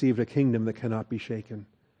have received a kingdom that cannot be shaken.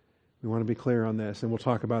 We want to be clear on this, and we'll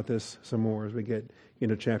talk about this some more as we get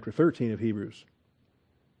into chapter 13 of Hebrews.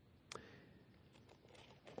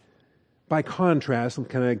 By contrast,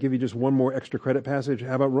 can I give you just one more extra credit passage?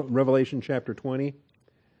 How about Revelation chapter 20?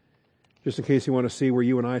 Just in case you want to see where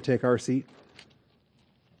you and I take our seat.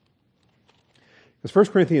 Because 1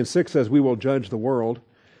 Corinthians 6 says we will judge the world.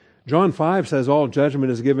 John 5 says all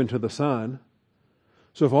judgment is given to the Son.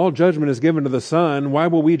 So if all judgment is given to the Son, why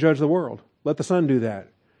will we judge the world? Let the Son do that.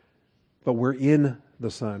 But we're in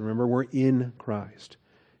the Son. Remember, we're in Christ.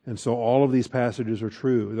 And so all of these passages are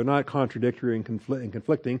true. They're not contradictory and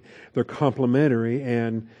conflicting. They're complementary,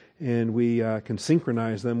 and we can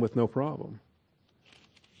synchronize them with no problem.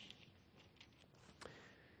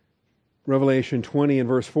 Revelation 20 and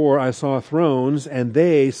verse 4, I saw thrones, and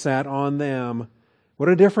they sat on them. What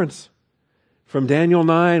a difference. From Daniel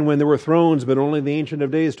 9, when there were thrones, but only the Ancient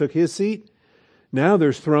of Days took his seat. Now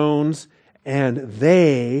there's thrones, and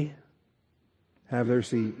they have their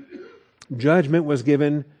seat. Judgment was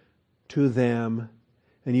given to them.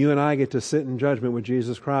 And you and I get to sit in judgment with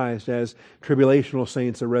Jesus Christ as tribulational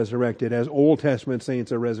saints are resurrected, as Old Testament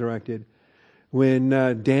saints are resurrected. When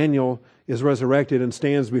Daniel is resurrected and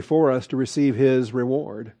stands before us to receive his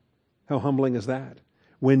reward. How humbling is that?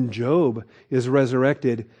 When Job is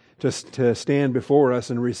resurrected to stand before us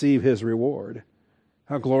and receive his reward.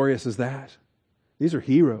 How glorious is that? These are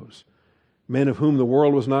heroes, men of whom the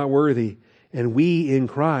world was not worthy. And we in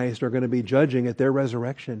Christ are going to be judging at their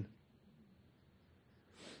resurrection.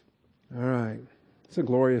 All right. It's a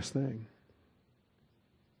glorious thing.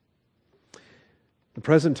 The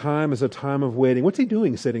present time is a time of waiting. What's he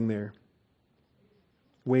doing sitting there?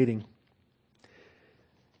 Waiting.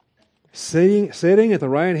 Sitting at the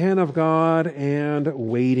right hand of God and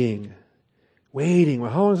waiting. Waiting.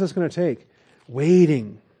 Well, how long is this going to take?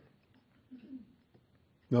 Waiting.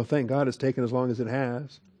 No, thank God it's taken as long as it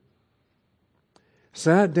has.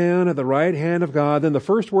 Sat down at the right hand of God. Then the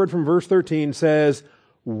first word from verse 13 says,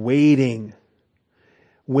 waiting.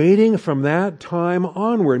 Waiting from that time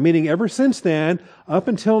onward, meaning ever since then, up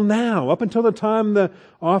until now, up until the time the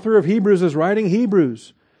author of Hebrews is writing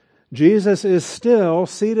Hebrews, Jesus is still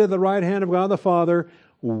seated at the right hand of God the Father,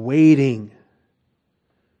 waiting.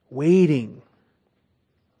 Waiting.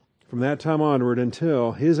 From that time onward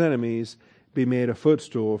until his enemies be made a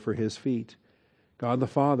footstool for his feet. God the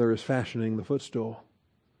Father is fashioning the footstool.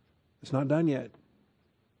 It's not done yet.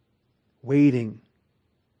 Waiting.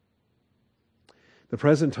 The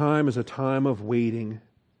present time is a time of waiting.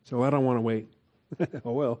 So I don't want to wait.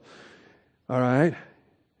 Oh well. All right.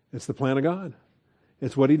 It's the plan of God.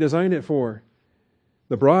 It's what He designed it for.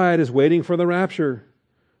 The bride is waiting for the rapture.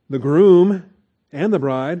 The groom and the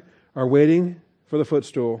bride are waiting for the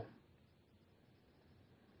footstool.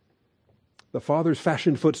 The Father's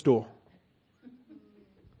fashioned footstool.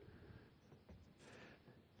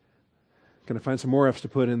 Can I find some more F's to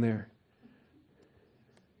put in there?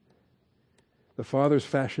 The Father's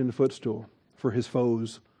fashioned footstool for His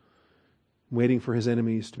foes, waiting for His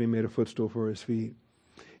enemies to be made a footstool for His feet.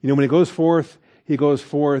 You know, when He goes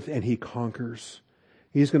forth and He conquers.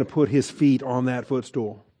 He's going to put His feet on that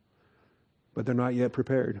footstool. But they're not yet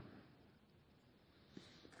prepared.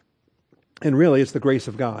 And really, it's the grace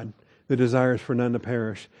of God that desires for none to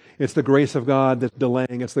perish. It's the grace of God that's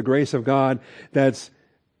delaying. It's the grace of God that's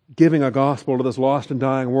giving a gospel to this lost and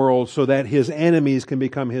dying world so that His enemies can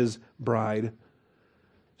become His bride.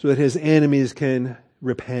 So that His enemies can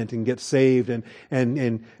repent and get saved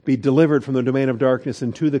and be delivered from the domain of darkness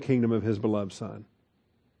into the kingdom of His beloved Son.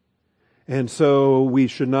 And so we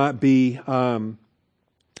should not be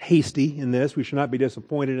hasty in this. We should not be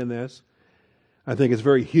disappointed in this. I think it's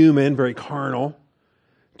very human, very carnal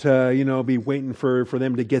to, be waiting for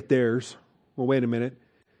them to get theirs. Well, wait a minute.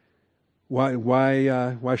 Why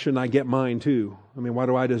shouldn't I get mine too? I mean, why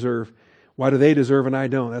do they deserve and I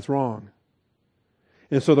don't? That's wrong.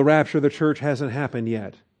 And so the rapture of the church hasn't happened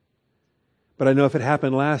yet. But I know if it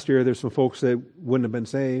happened last year, there's some folks that wouldn't have been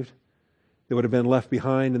saved. They would have been left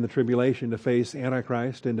behind in the tribulation to face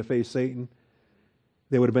Antichrist and to face Satan.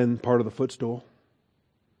 They would have been part of the footstool.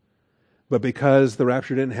 But because the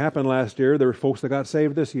rapture didn't happen last year, there were folks that got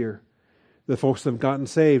saved this year. The folks that have gotten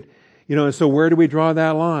saved. And so where do we draw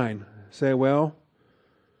that line? Say, well,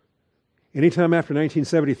 anytime after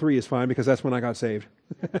 1973 is fine because that's when I got saved.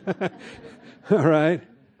 All right?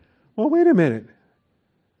 Well, wait a minute.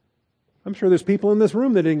 I'm sure there's people in this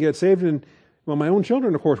room that didn't get saved, and my own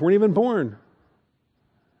children, of course, weren't even born.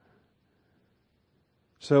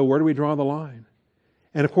 So where do we draw the line?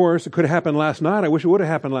 And of course, it could have happened last night. I wish it would have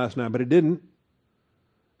happened last night, but it didn't.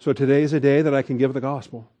 So today's the day that I can give the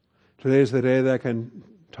gospel. Today's the day that I can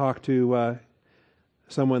talk to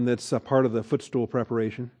someone that's a part of the footstool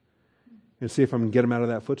preparation and see if I can get him out of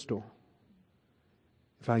that footstool.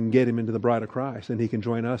 If I can get him into the bride of Christ, then he can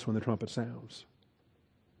join us when the trumpet sounds.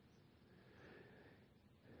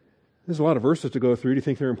 There's a lot of verses to go through. Do you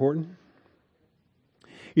think they're important?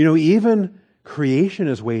 Even creation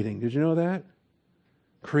is waiting. Did you know that?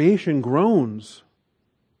 Creation groans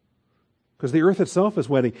because the earth itself is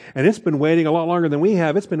waiting. And it's been waiting a lot longer than we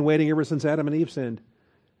have. It's been waiting ever since Adam and Eve sinned.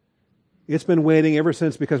 It's been waiting ever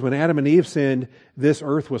since, because when Adam and Eve sinned, this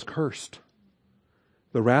earth was cursed.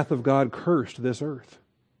 The wrath of God cursed this earth.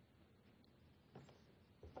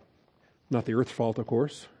 Not the earth's fault, of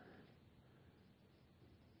course.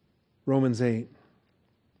 Romans 8.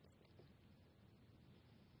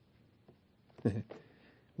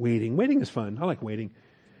 Waiting. Waiting is fun. I like waiting.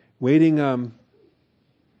 Waiting, I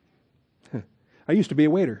used to be a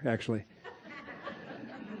waiter, actually.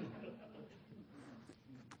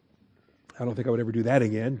 I don't think I would ever do that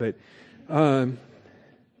again, but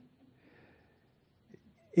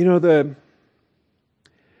the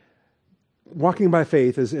walking by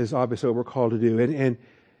faith is obviously what we're called to do. And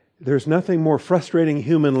there's nothing more frustrating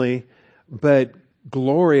humanly but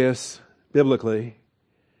glorious biblically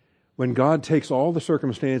when God takes all the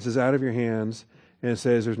circumstances out of your hands and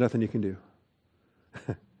says, there's nothing you can do.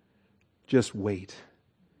 Just wait.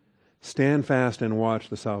 Stand fast and watch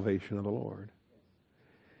the salvation of the Lord.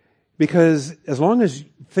 Because as long as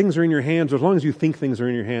things are in your hands, or as long as you think things are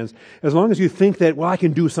in your hands, as long as you think that, I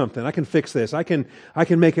can do something, I can fix this, I can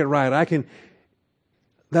make it right,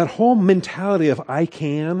 that whole mentality of I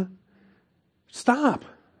can, stop.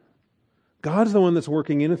 God's the one that's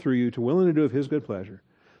working in and through you to will and to do of His good pleasure.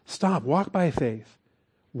 Stop. Walk by faith.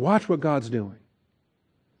 Watch what God's doing.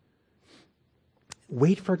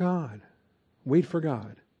 Wait for God. Wait for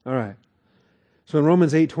God. All right. So in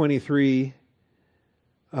Romans 8:23,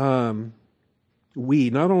 we,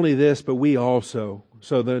 not only this, but we also.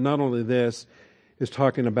 So not only this is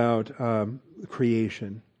talking about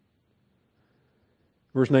creation.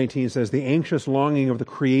 Verse 19 says, the anxious longing of the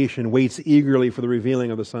creation waits eagerly for the revealing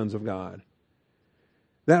of the sons of God.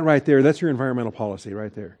 That right there, that's your environmental policy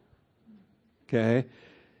right there. Okay?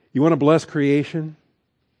 You want to bless creation?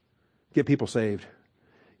 Get people saved.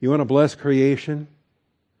 You want to bless creation?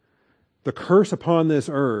 The curse upon this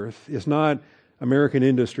earth is not American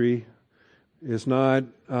industry. It's not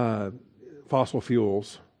fossil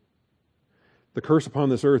fuels. The curse upon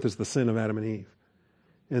this earth is the sin of Adam and Eve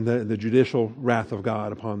and the judicial wrath of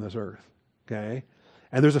God upon this earth. Okay?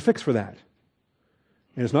 And there's a fix for that.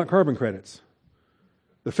 And it's not carbon credits.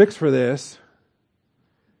 The fix for this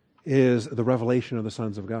is the revelation of the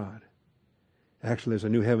sons of God. Actually, there's a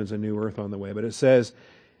new heavens and new earth on the way. But it says,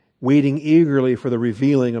 waiting eagerly for the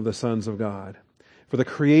revealing of the sons of God. For the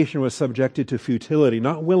creation was subjected to futility,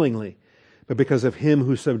 not willingly, but because of him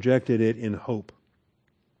who subjected it in hope.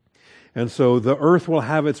 And so the earth will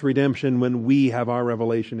have its redemption when we have our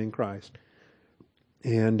revelation in Christ.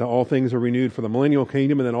 And all things are renewed for the millennial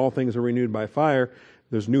kingdom, and then all things are renewed by fire.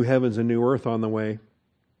 There's new heavens and new earth on the way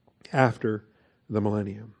after the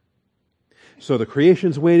millennium. So the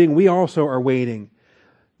creation's waiting. We also are waiting.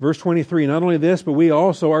 Verse 23, not only this, but we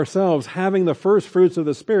also ourselves, having the first fruits of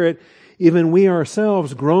the Spirit, even we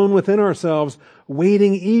ourselves, grown within ourselves,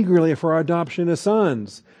 waiting eagerly for our adoption as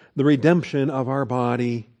sons, the redemption of our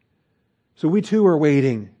body. So we too are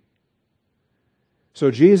waiting. So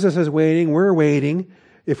Jesus is waiting, we're waiting.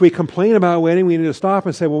 If we complain about waiting, we need to stop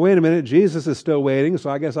and say, well, wait a minute, Jesus is still waiting, so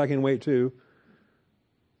I guess I can wait too.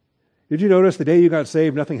 Did you notice the day you got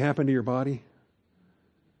saved, nothing happened to your body?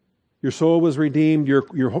 Your soul was redeemed, your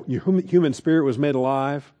human spirit was made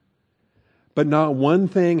alive, but not one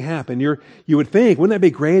thing happened. You would think, wouldn't that be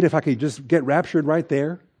great if I could just get raptured right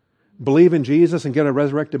there, believe in Jesus and get a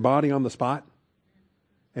resurrected body on the spot,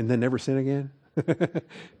 and then never sin again?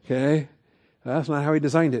 Okay? That's not how he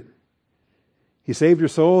designed it. He saved your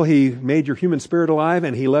soul, he made your human spirit alive,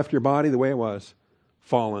 and he left your body the way it was,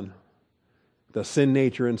 fallen. The sin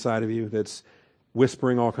nature inside of you that's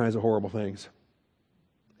whispering all kinds of horrible things.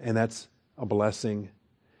 And that's a blessing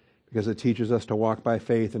because it teaches us to walk by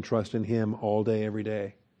faith and trust in him all day, every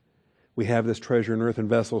day. We have this treasure in earthen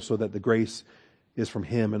vessels so that the grace is from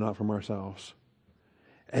him and not from ourselves.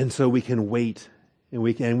 And so we can wait. And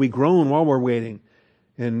we groan while we're waiting.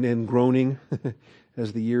 And groaning,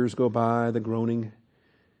 as the years go by, the groaning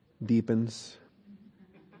deepens.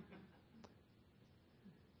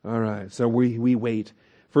 All right, so we wait.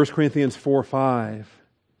 1 Corinthians 4:5,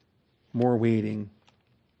 more waiting.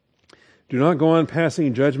 Do not go on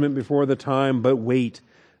passing judgment before the time, but wait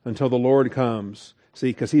until the Lord comes. See,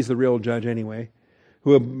 because he's the real judge anyway,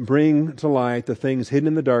 who will bring to light the things hidden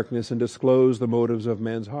in the darkness and disclose the motives of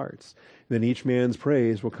men's hearts. Then each man's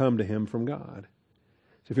praise will come to him from God.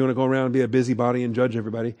 So if you want to go around and be a busybody and judge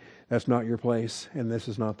everybody, that's not your place, and this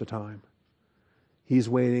is not the time. He's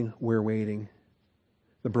waiting, we're waiting.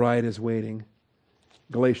 The bride is waiting.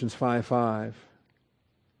 Galatians 5:5.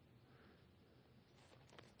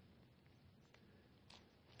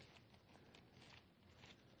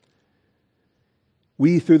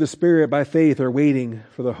 We, through the Spirit, by faith, are waiting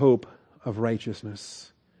for the hope of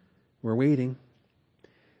righteousness. We're waiting.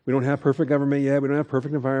 We don't have perfect government yet. We don't have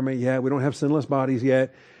perfect environment yet. We don't have sinless bodies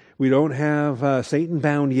yet. We don't have Satan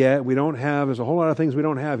bound yet. There's a whole lot of things we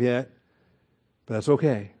don't have yet. But that's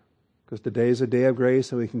okay, because today is a day of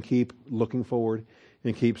grace and we can keep looking forward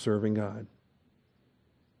and keep serving God.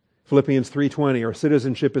 Philippians 3:20, our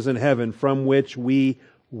citizenship is in heaven, from which we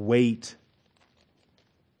wait.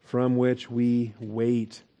 From which we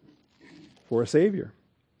wait for a Savior.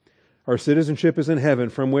 Our citizenship is in heaven,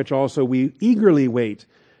 from which also we eagerly wait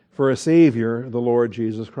for a Savior, the Lord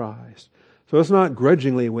Jesus Christ. So it's not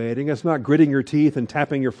grudgingly waiting. It's not gritting your teeth and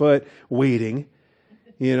tapping your foot waiting.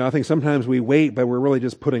 I think sometimes we wait, but we're really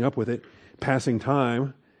just putting up with it, passing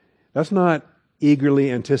time. That's not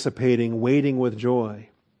eagerly anticipating, waiting with joy,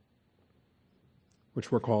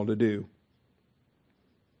 which we're called to do.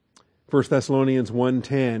 1 Thessalonians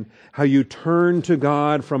 1:10, how you turn to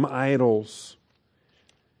God from idols.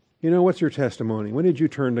 What's your testimony? When did you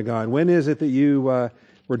turn to God? When is it that you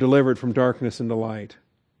were delivered from darkness into light?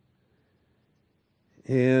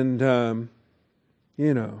 And,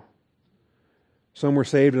 some were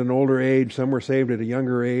saved at an older age, some were saved at a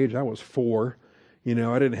younger age. I was 4. I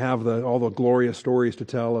didn't have all the glorious stories to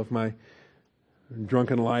tell of my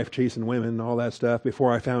drunken life, chasing women and all that stuff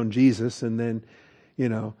before I found Jesus. And then,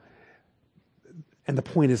 and the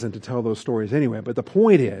point isn't to tell those stories anyway, but the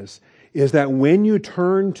point is that when you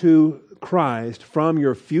turn to Christ from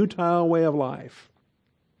your futile way of life,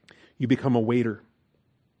 you become a waiter.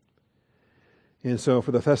 And so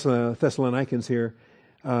for the Thessalonians here,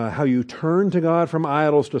 how you turn to God from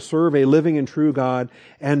idols to serve a living and true God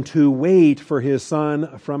and to wait for his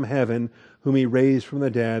Son from heaven, whom he raised from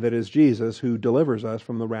the dead, that is Jesus, who delivers us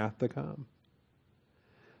from the wrath to come.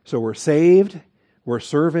 So we're saved, we're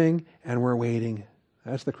serving, and we're waiting.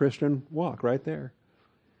 That's the Christian walk right there.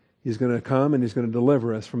 He's going to come and he's going to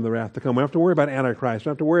deliver us from the wrath to come. We don't have to worry about Antichrist. We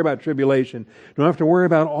don't have to worry about tribulation. We don't have to worry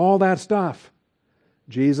about all that stuff.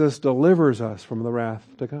 Jesus delivers us from the wrath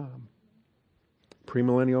to come.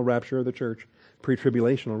 Premillennial rapture of the church,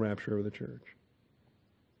 pre-tribulational rapture of the church.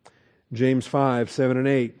 James 5, 7 and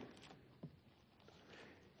 8.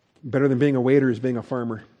 Better than being a waiter is being a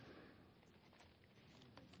farmer.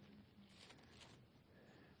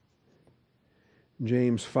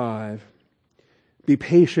 James 5. Be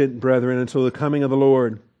patient, brethren, until the coming of the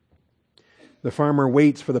Lord. The farmer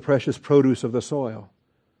waits for the precious produce of the soil.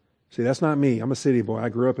 See, that's not me. I'm a city boy. I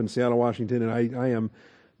grew up in Seattle, Washington, and I am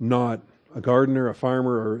not a gardener, a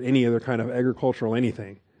farmer, or any other kind of agricultural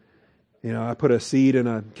anything. You know, I put a seed in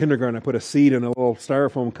a kindergarten. I put a seed in a little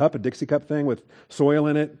styrofoam cup, a Dixie cup thing with soil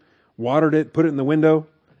in it, watered it, put it in the window.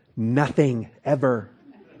 Nothing, ever.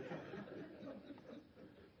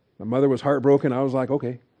 My mother was heartbroken. I was like,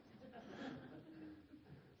 okay.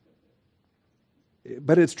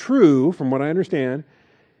 But it's true, from what I understand,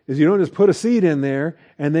 is you don't just put a seed in there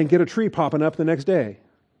and then get a tree popping up the next day.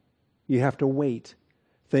 You have to wait.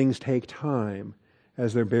 Things take time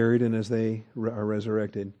as they're buried and as they are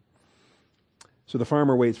resurrected. So the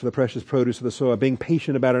farmer waits for the precious produce of the soil, being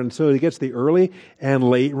patient about it until he gets the early and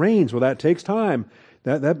late rains. Well, that takes time.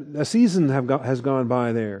 That season has gone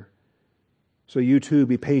by there. So you too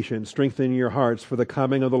be patient, strengthen your hearts, for the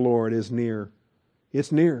coming of the Lord is near.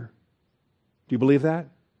 It's near. Do you believe that?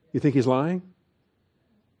 You think he's lying?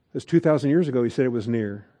 It's 2,000 years ago he said it was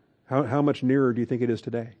near. How much nearer do you think it is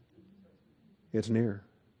today? It's near.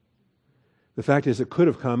 The fact is, it could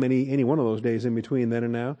have come any one of those days in between then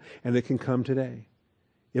and now, and it can come today.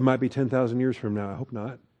 It might be 10,000 years from now. I hope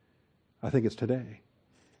not. I think it's today.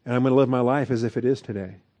 And I'm going to live my life as if it is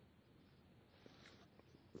today.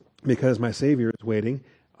 Because my Savior is waiting,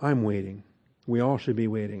 I'm waiting. We all should be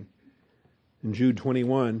waiting. In Jude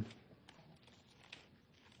 21,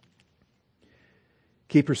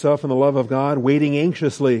 keep yourself in the love of God, waiting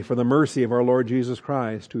anxiously for the mercy of our Lord Jesus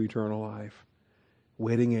Christ to eternal life.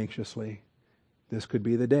 Waiting anxiously. This could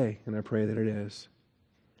be the day, and I pray that it is.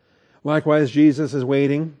 Likewise, Jesus is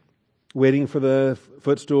waiting for the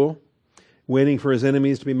footstool, waiting for his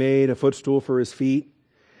enemies to be made a footstool for his feet.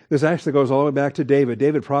 This actually goes all the way back to David.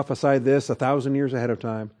 David prophesied this 1,000 years ahead of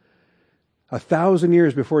time. 1,000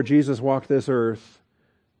 years before Jesus walked this earth,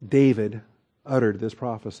 David uttered this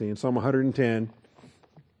prophecy. In Psalm 110,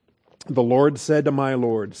 the Lord said to my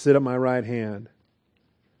Lord, sit at my right hand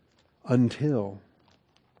until...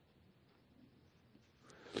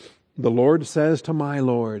 The Lord says to my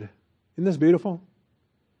Lord. Isn't this beautiful?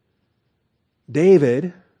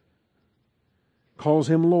 David calls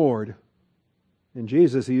him Lord. And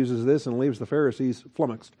Jesus, he uses this and leaves the Pharisees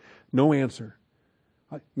flummoxed. No answer.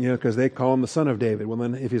 Because they call him the son of David. Well,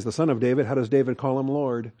 then, if he's the son of David, how does David call him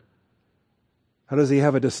Lord? How does he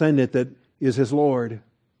have a descendant that is his Lord?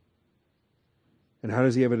 And how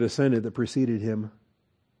does he have a descendant that preceded him?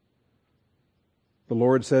 The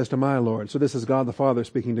Lord says to my Lord. So this is God the Father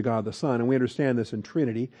speaking to God the Son. And we understand this in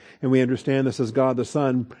Trinity. And we understand this as God the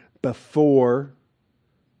Son before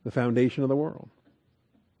the foundation of the world.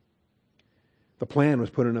 The plan was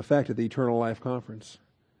put in effect at the Eternal Life Conference.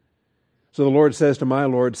 So the Lord says to my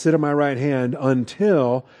Lord, sit at my right hand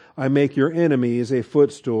until I make your enemies a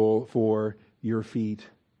footstool for your feet.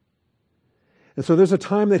 And so there's a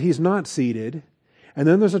time that he's not seated. And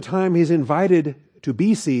then there's a time he's invited to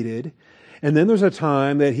be seated. And then there's a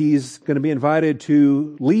time that he's going to be invited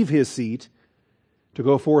to leave his seat to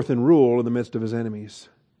go forth and rule in the midst of his enemies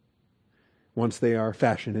once they are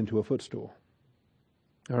fashioned into a footstool.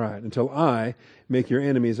 All right, until I make your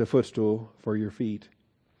enemies a footstool for your feet.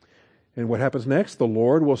 And what happens next? The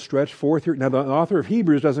Lord will stretch forth your... Now, the author of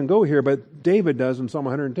Hebrews doesn't go here, but David does in Psalm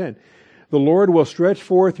 110. The Lord will stretch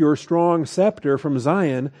forth your strong scepter from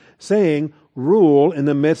Zion, saying, rule in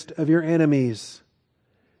the midst of your enemies.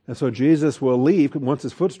 And so Jesus will leave, once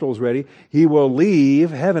his footstool is ready, he will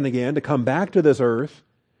leave heaven again to come back to this earth.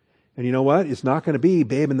 And you know what? It's not going to be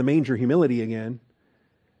babe in the manger humility again.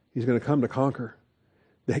 He's going to come to conquer.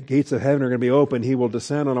 The gates of heaven are going to be opened. He will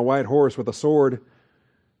descend on a white horse with a sword.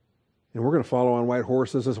 And we're going to follow on white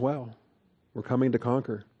horses as well. We're coming to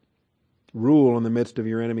conquer. Rule in the midst of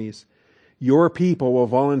your enemies. Your people will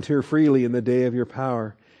volunteer freely in the day of your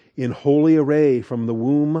power. In holy array from the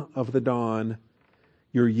womb of the dawn,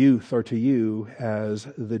 your youth are to you as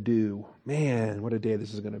the dew. Man, what a day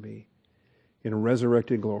this is going to be. In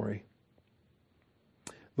resurrected glory.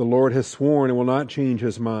 The Lord has sworn and will not change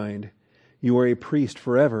his mind. You are a priest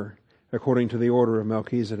forever, according to the order of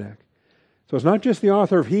Melchizedek. So it's not just the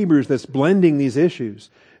author of Hebrews that's blending these issues.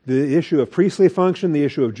 The issue of priestly function, the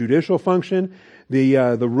issue of judicial function,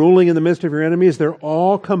 the ruling in the midst of your enemies, they're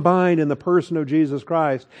all combined in the person of Jesus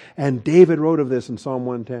Christ. And David wrote of this in Psalm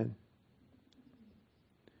 110.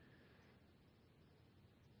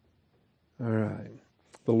 All right.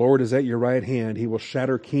 The Lord is at your right hand. He will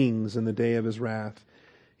shatter kings in the day of his wrath.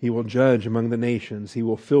 He will judge among the nations. He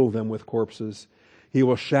will fill them with corpses. He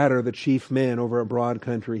will shatter the chief men over a broad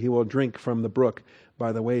country. He will drink from the brook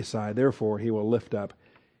by the wayside. Therefore, he will lift up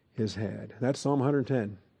his head. That's Psalm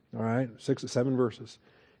 110. All right? 6 or 7 verses.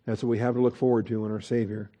 That's what we have to look forward to when our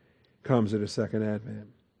Savior comes at his second advent.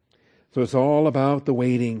 So it's all about the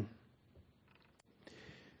waiting.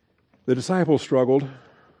 The disciples struggled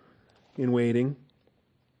in waiting.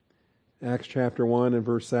 Acts chapter 1 and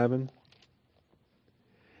verse 7.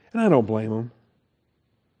 And I don't blame them.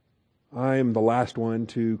 I'm the last one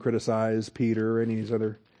to criticize Peter or any of these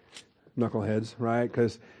other knuckleheads, right?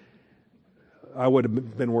 Because I would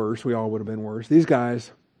have been worse. We all would have been worse. These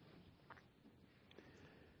guys,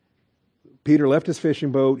 Peter left his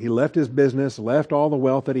fishing boat. He left his business, left all the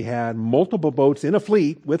wealth that he had, multiple boats in a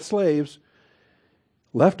fleet with slaves,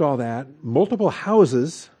 left all that, multiple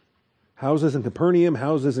houses in Capernaum,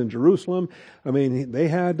 houses in Jerusalem. I mean, they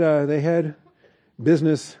had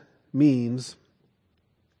business means,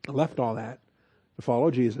 left all that to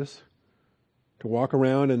follow Jesus, to walk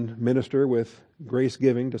around and minister with grace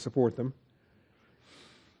giving to support them.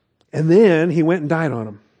 And then he went and died on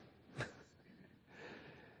them.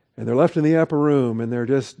 And they're left in the upper room and they're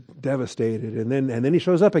just devastated. And then he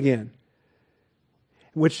shows up again,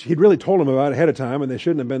 which he'd really told them about ahead of time, and they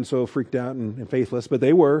shouldn't have been so freaked out and faithless, but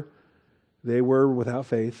they were. They were without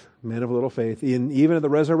faith, men of little faith. Even at the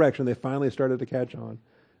resurrection, they finally started to catch on.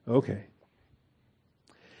 Okay.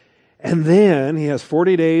 And then he has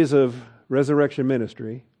 40 days of resurrection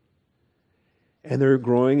ministry, and they're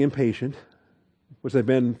growing impatient, which they've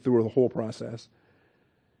been through the whole process.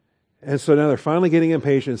 And so now they're finally getting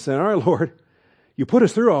impatient, saying, all right, Lord, you put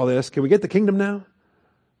us through all this. Can we get the kingdom now?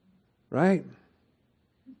 Right?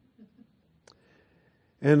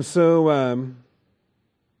 And so,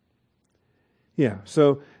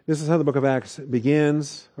 so this is how the book of Acts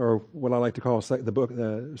begins, or what I like to call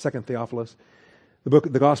the Second Theophilus.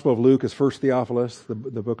 The Gospel of Luke is First Theophilus. The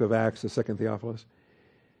book of Acts is Second Theophilus.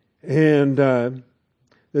 And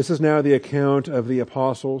this is now the account of the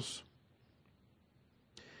apostles.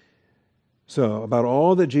 So, about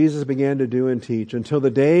all that Jesus began to do and teach until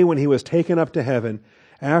the day when he was taken up to heaven,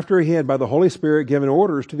 after he had by the Holy Spirit given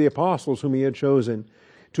orders to the apostles whom he had chosen.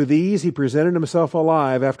 To these he presented himself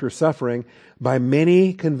alive after suffering by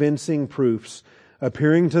many convincing proofs,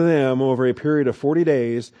 appearing to them over a period of 40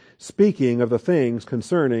 days, speaking of the things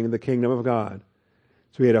concerning the kingdom of God.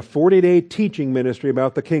 So he had a 40-day teaching ministry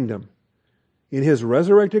about the kingdom. In his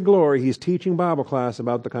resurrected glory, he's teaching Bible class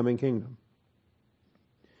about the coming kingdom.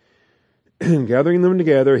 Gathering them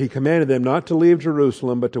together, he commanded them not to leave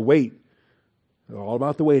Jerusalem, but to wait. All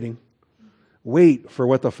about the waiting. Wait for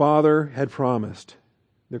what the Father had promised.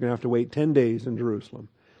 They're going to have to wait 10 days in Jerusalem.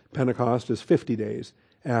 Pentecost is 50 days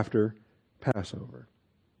after Passover.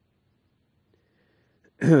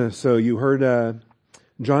 So you heard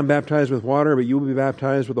John baptized with water, but you will be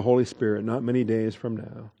baptized with the Holy Spirit not many days from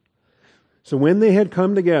now. So when they had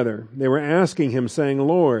come together, they were asking him, saying,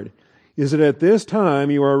 Lord, is it at this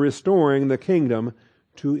time you are restoring the kingdom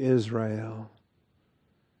to Israel?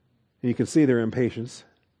 And you can see their impatience.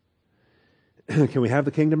 Can we have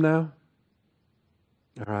the kingdom now?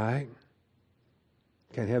 All right.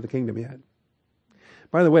 Can't have the kingdom yet.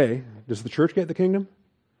 By the way, does the church get the kingdom?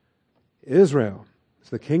 Israel. It's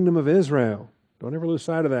the kingdom of Israel. Don't ever lose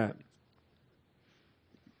sight of that.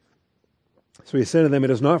 So he said to them, it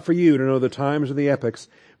is not for you to know the times or the epochs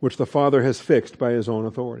which the Father has fixed by his own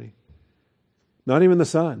authority. Not even the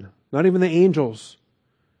Son. Not even the angels.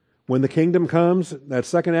 When the kingdom comes, that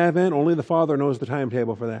second advent, only the Father knows the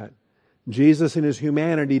timetable for that. Jesus in his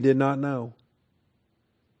humanity did not know.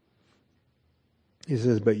 He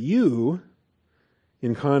says, but you,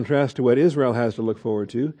 in contrast to what Israel has to look forward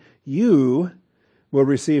to, you will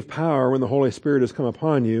receive power when the Holy Spirit has come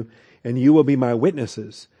upon you, and you will be my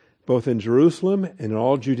witnesses, both in Jerusalem and in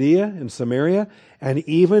all Judea and Samaria, and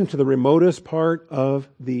even to the remotest part of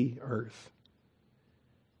the earth.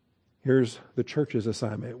 Here's the church's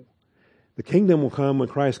assignment. The kingdom will come when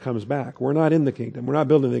Christ comes back. We're not in the kingdom. We're not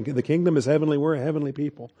building the kingdom is heavenly. We're a heavenly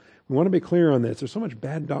people. We want to be clear on this. There's so much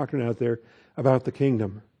bad doctrine out there about the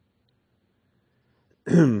kingdom.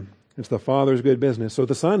 It's the Father's good business. So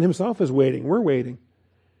the Son himself is waiting. We're waiting.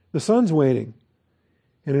 The Son's waiting.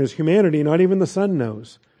 And in his humanity, not even the Son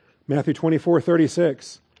knows. Matthew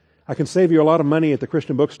 24:36. I can save you a lot of money at the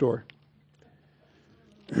Christian bookstore.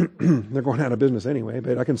 They're going out of business anyway,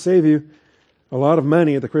 but I can save you a lot of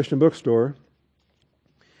money at the Christian bookstore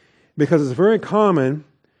because it's very common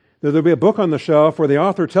that there'll be a book on the shelf where the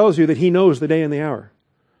author tells you that he knows the day and the hour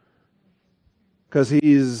because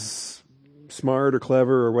he's smart or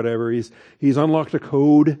clever or whatever. He's unlocked a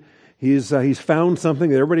code. He's found something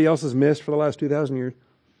that everybody else has missed for the last 2,000 years.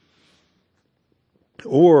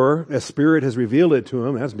 Or a spirit has revealed it to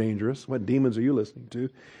him. That's dangerous. What demons are you listening to?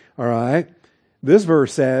 All right. This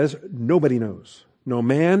verse says nobody knows. No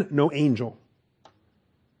man, no angel.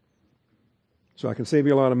 So I can save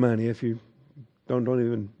you a lot of money if you don't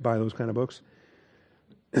even buy those kind of books.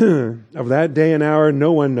 Of that day and hour,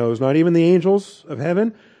 no one knows, not even the angels of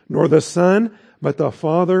heaven, nor the Son, but the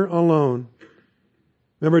Father alone.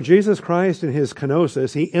 Remember, Jesus Christ in his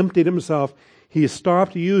kenosis, he emptied himself. He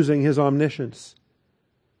stopped using his omniscience.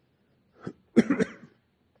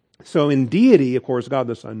 So in deity, of course, God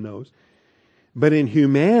the Son knows. But in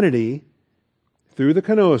humanity, through the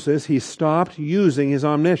kenosis, he stopped using his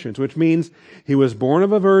omniscience, which means he was born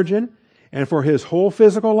of a virgin, and for his whole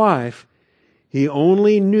physical life, he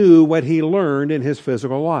only knew what he learned in his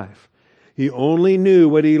physical life. He only knew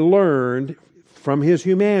what he learned from his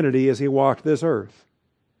humanity as he walked this earth.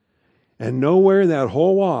 And nowhere in that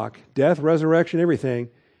whole walk, death, resurrection, everything,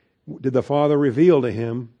 did the Father reveal to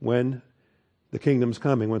him when the kingdom's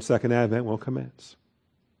coming, when Second Advent will commence.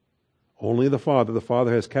 Only the Father. The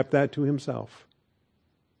Father has kept that to himself.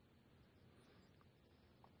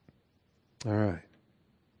 All right.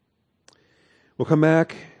 We'll come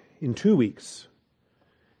back in 2 weeks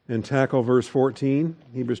and tackle verse 14,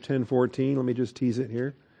 Hebrews 10:14. Let me just tease it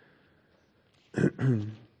here.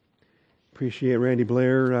 Appreciate Randy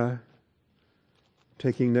Blair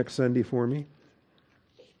taking next Sunday for me.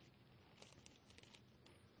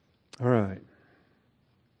 All right.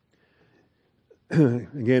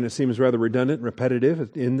 Again, it seems rather redundant,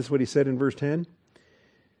 repetitive. Isn't this what he said in verse 10?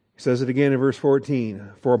 He says it again in verse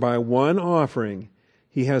 14. For by one offering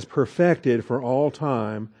he has perfected for all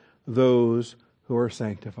time those who are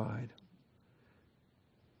sanctified.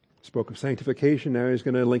 Spoke of sanctification, now he's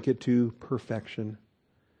going to link it to perfection.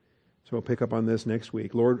 So we'll pick up on this next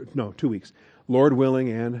week. 2 weeks. Lord willing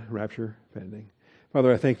and rapture pending.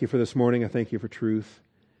 Father, I thank you for this morning. I thank you for truth.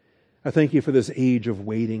 I thank you for this age of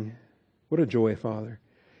waiting. What a joy, Father.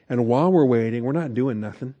 And while we're waiting, we're not doing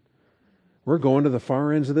nothing. We're going to the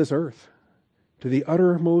far ends of this earth, to the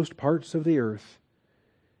uttermost parts of the earth.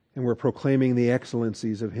 And we're proclaiming the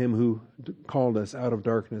excellencies of Him who called us out of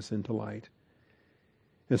darkness into light.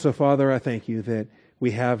 And so, Father, I thank you that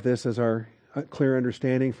we have this as our clear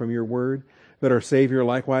understanding from your word, that our Savior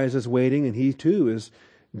likewise is waiting, and He too is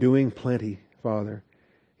doing plenty, Father.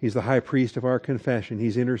 He's the high priest of our confession.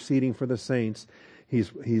 He's interceding for the saints.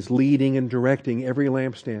 He's leading and directing every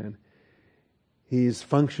lampstand. He's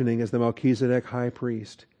functioning as the Melchizedek high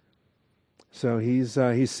priest. So he's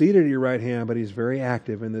seated at your right hand, but he's very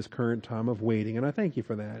active in this current time of waiting, and I thank you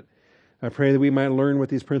for that. I pray that we might learn what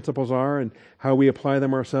these principles are and how we apply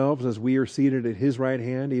them ourselves as we are seated at His right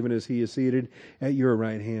hand, even as He is seated at your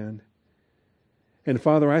right hand. And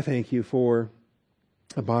Father, I thank you for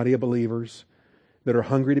a body of believers that are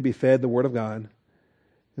hungry to be fed the Word of God,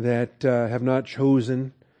 that have not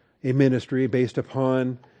chosen a ministry based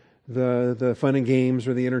upon the fun and games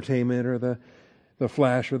or the entertainment or the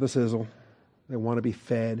flash or the sizzle. They want to be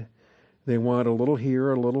fed. They want a little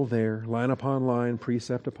here, a little there, line upon line,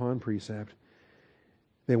 precept upon precept.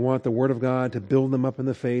 They want the Word of God to build them up in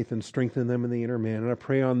the faith and strengthen them in the inner man. And I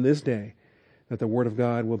pray on this day that the Word of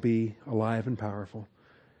God will be alive and powerful.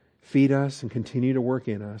 Feed us and continue to work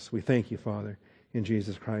in us. We thank you, Father, in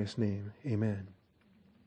Jesus Christ's name. Amen.